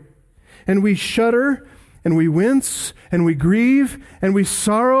glory. And we shudder, and we wince, and we grieve, and we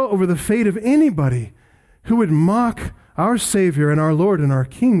sorrow over the fate of anybody who would mock our Savior and our Lord and our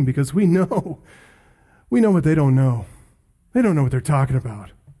King, because we know what they don't know. They don't know what they're talking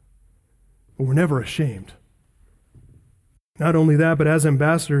about. But we're never ashamed. Not only that, but as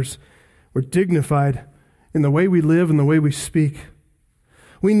ambassadors, we're dignified in the way we live and the way we speak.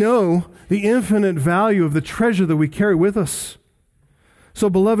 We know the infinite value of the treasure that we carry with us. So,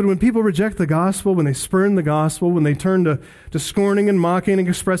 beloved, when people reject the gospel, when they spurn the gospel, when they turn to scorning and mocking and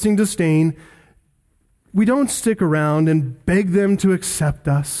expressing disdain, we don't stick around and beg them to accept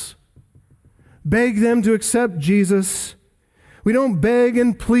us. Beg them to accept Jesus. We don't beg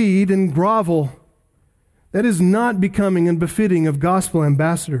and plead and grovel. That is not becoming and befitting of gospel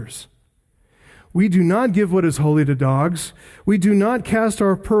ambassadors. We do not give what is holy to dogs. We do not cast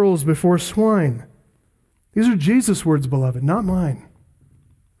our pearls before swine. These are Jesus' words, beloved, not mine.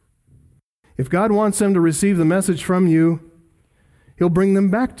 If God wants them to receive the message from you, He'll bring them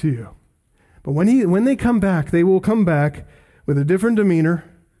back to you. But when they come back, they will come back with a different demeanor,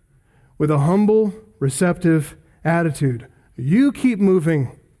 with a humble, receptive attitude. You keep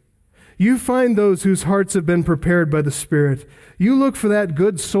moving. You find those whose hearts have been prepared by the Spirit. You look for that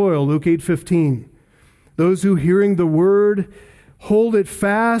good soil, Luke 8:15. Those who, hearing the word, hold it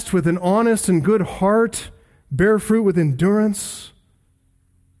fast with an honest and good heart, bear fruit with endurance.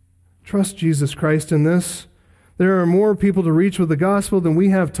 Trust Jesus Christ in this. There are more people to reach with the gospel than we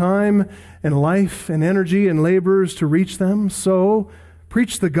have time and life and energy and laborers to reach them. So,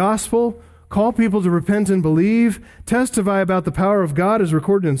 preach the gospel. Call people to repent and believe. Testify about the power of God as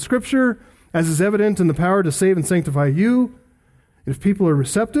recorded in Scripture, as is evident in the power to save and sanctify you. If people are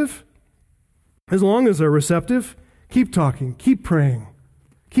receptive, as long as they're receptive, keep talking, keep praying,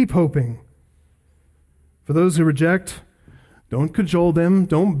 keep hoping. For those who reject, don't cajole them,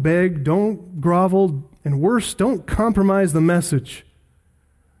 don't beg, don't grovel, and worse, don't compromise the message.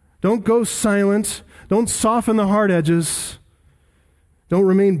 Don't go silent. Don't soften the hard edges. Don't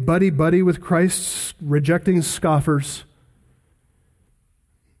remain buddy-buddy with Christ's rejecting scoffers.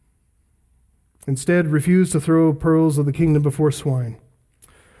 Instead, refuse to throw pearls of the kingdom before swine.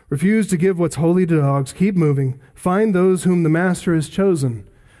 Refuse to give what's holy to dogs. Keep moving. Find those whom the Master has chosen,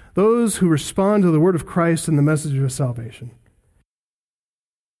 those who respond to the word of Christ and the message of salvation.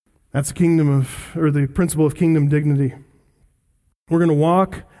 That's the principle of kingdom dignity. We're going to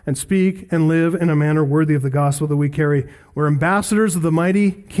walk and speak and live in a manner worthy of the gospel that we carry. We're ambassadors of the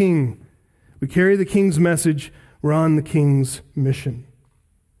mighty King. We carry the King's message. We're on the King's mission.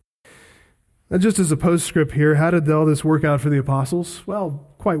 Now, just as a postscript here, how did all this work out for the apostles? Well,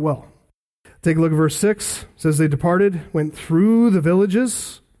 quite well. Take a look at verse 6. It says they departed, went through the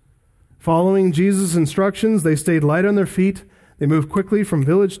villages. Following Jesus' instructions, they stayed light on their feet. They moved quickly from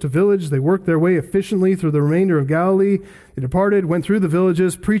village to village. They worked their way efficiently through the remainder of Galilee. They departed, went through the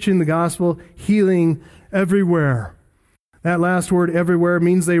villages, preaching the gospel, healing everywhere. That last word, everywhere,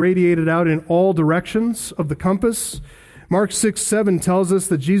 means they radiated out in all directions of the compass. Mark 6:7 tells us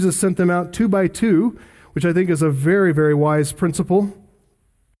that Jesus sent them out 2 by 2, which I think is a very, very wise principle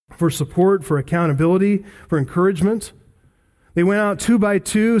for support, for accountability, for encouragement. They went out 2 by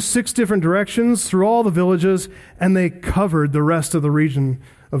 2, 6 different directions through all the villages, and they covered the rest of the region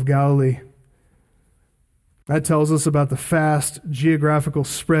of Galilee. That tells us about the fast geographical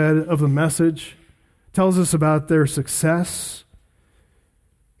spread of the message. It tells us about their success.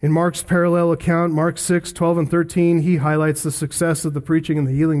 In Mark's parallel account, Mark 6:12 and 13, he highlights the success of the preaching and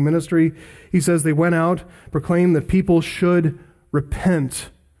the healing ministry. He says they went out, proclaimed that people should repent.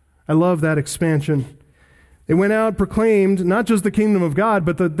 I love that expansion. They went out, proclaimed not just the kingdom of God,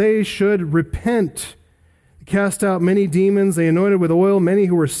 but that they should repent. They cast out many demons. They anointed with oil many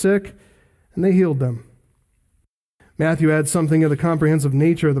who were sick, and they healed them. Matthew adds something of the comprehensive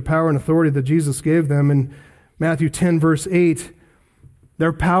nature of the power and authority that Jesus gave them. In Matthew 10, verse 8,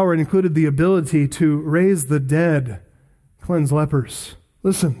 their power included the ability to raise the dead, cleanse lepers.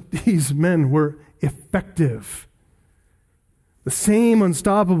 Listen, these men were effective. The same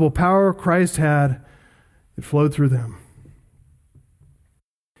unstoppable power Christ had, it flowed through them.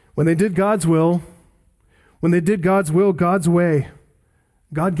 When they did God's will, God's way,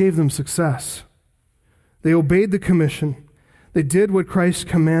 God gave them success. They obeyed the commission. They did what Christ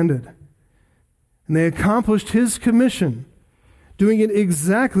commanded. And they accomplished his commission, doing it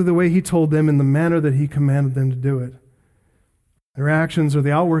exactly the way he told them in the manner that he commanded them to do it. Their actions are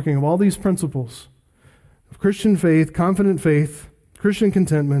the outworking of all these principles of Christian faith, confident faith, Christian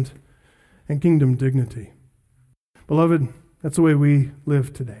contentment, and kingdom dignity. Beloved, that's the way we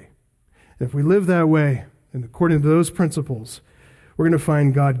live today. And if we live that way, and according to those principles, we're going to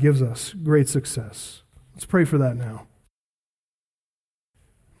find God gives us great success. Let's pray for that now.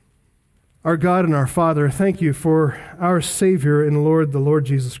 Our God and our Father, thank you for our Savior and Lord, the Lord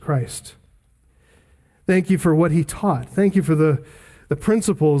Jesus Christ. Thank you for what he taught. Thank you for the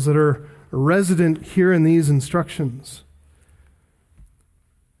principles that are resident here in these instructions.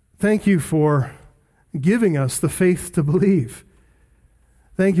 Thank you for giving us the faith to believe.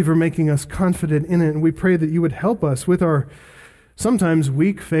 Thank you for making us confident in it. And we pray that you would help us with our sometimes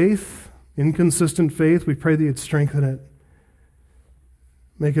weak faith, inconsistent faith. We pray that you'd strengthen it.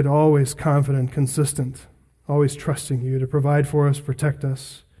 Make it always confident, consistent, always trusting you to provide for us, protect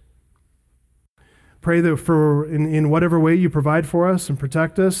us. Pray that for in whatever way you provide for us and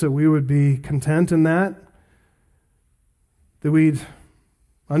protect us, that we would be content in that we'd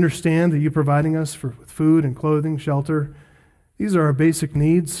understand that you providing us with food and clothing, shelter. These are our basic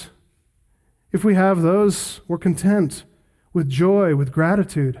needs. If we have those, we're content with joy, with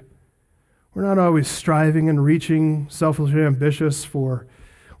gratitude. We're not always striving and reaching, selfishly ambitious for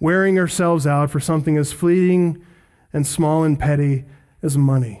wearing ourselves out for something as fleeting and small and petty as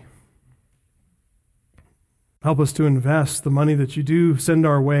money. Help us to invest the money that you do send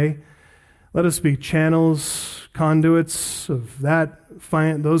our way. Let us be channels, conduits of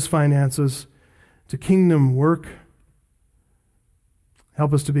those finances to kingdom work.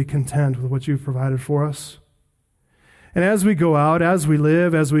 Help us to be content with what you've provided for us. And as we go out, as we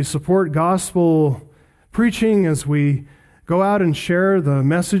live, as we support gospel preaching, as we go out and share the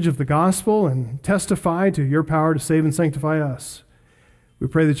message of the gospel and testify to your power to save and sanctify us, we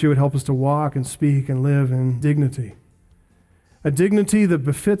pray that you would help us to walk and speak and live in dignity. A dignity that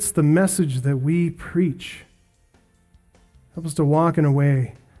befits the message that we preach. Help us to walk in a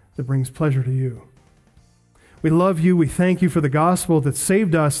way that brings pleasure to you. We love you. We thank you for the gospel that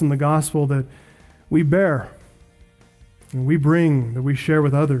saved us and the gospel that we bear and we bring, that we share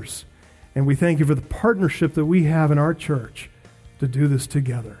with others. And we thank you for the partnership that we have in our church to do this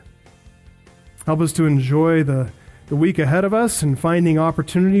together. Help us to enjoy the week ahead of us and finding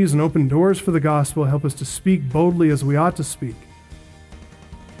opportunities and open doors for the gospel. Help us to speak boldly as we ought to speak.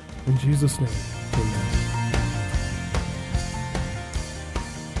 In Jesus' name.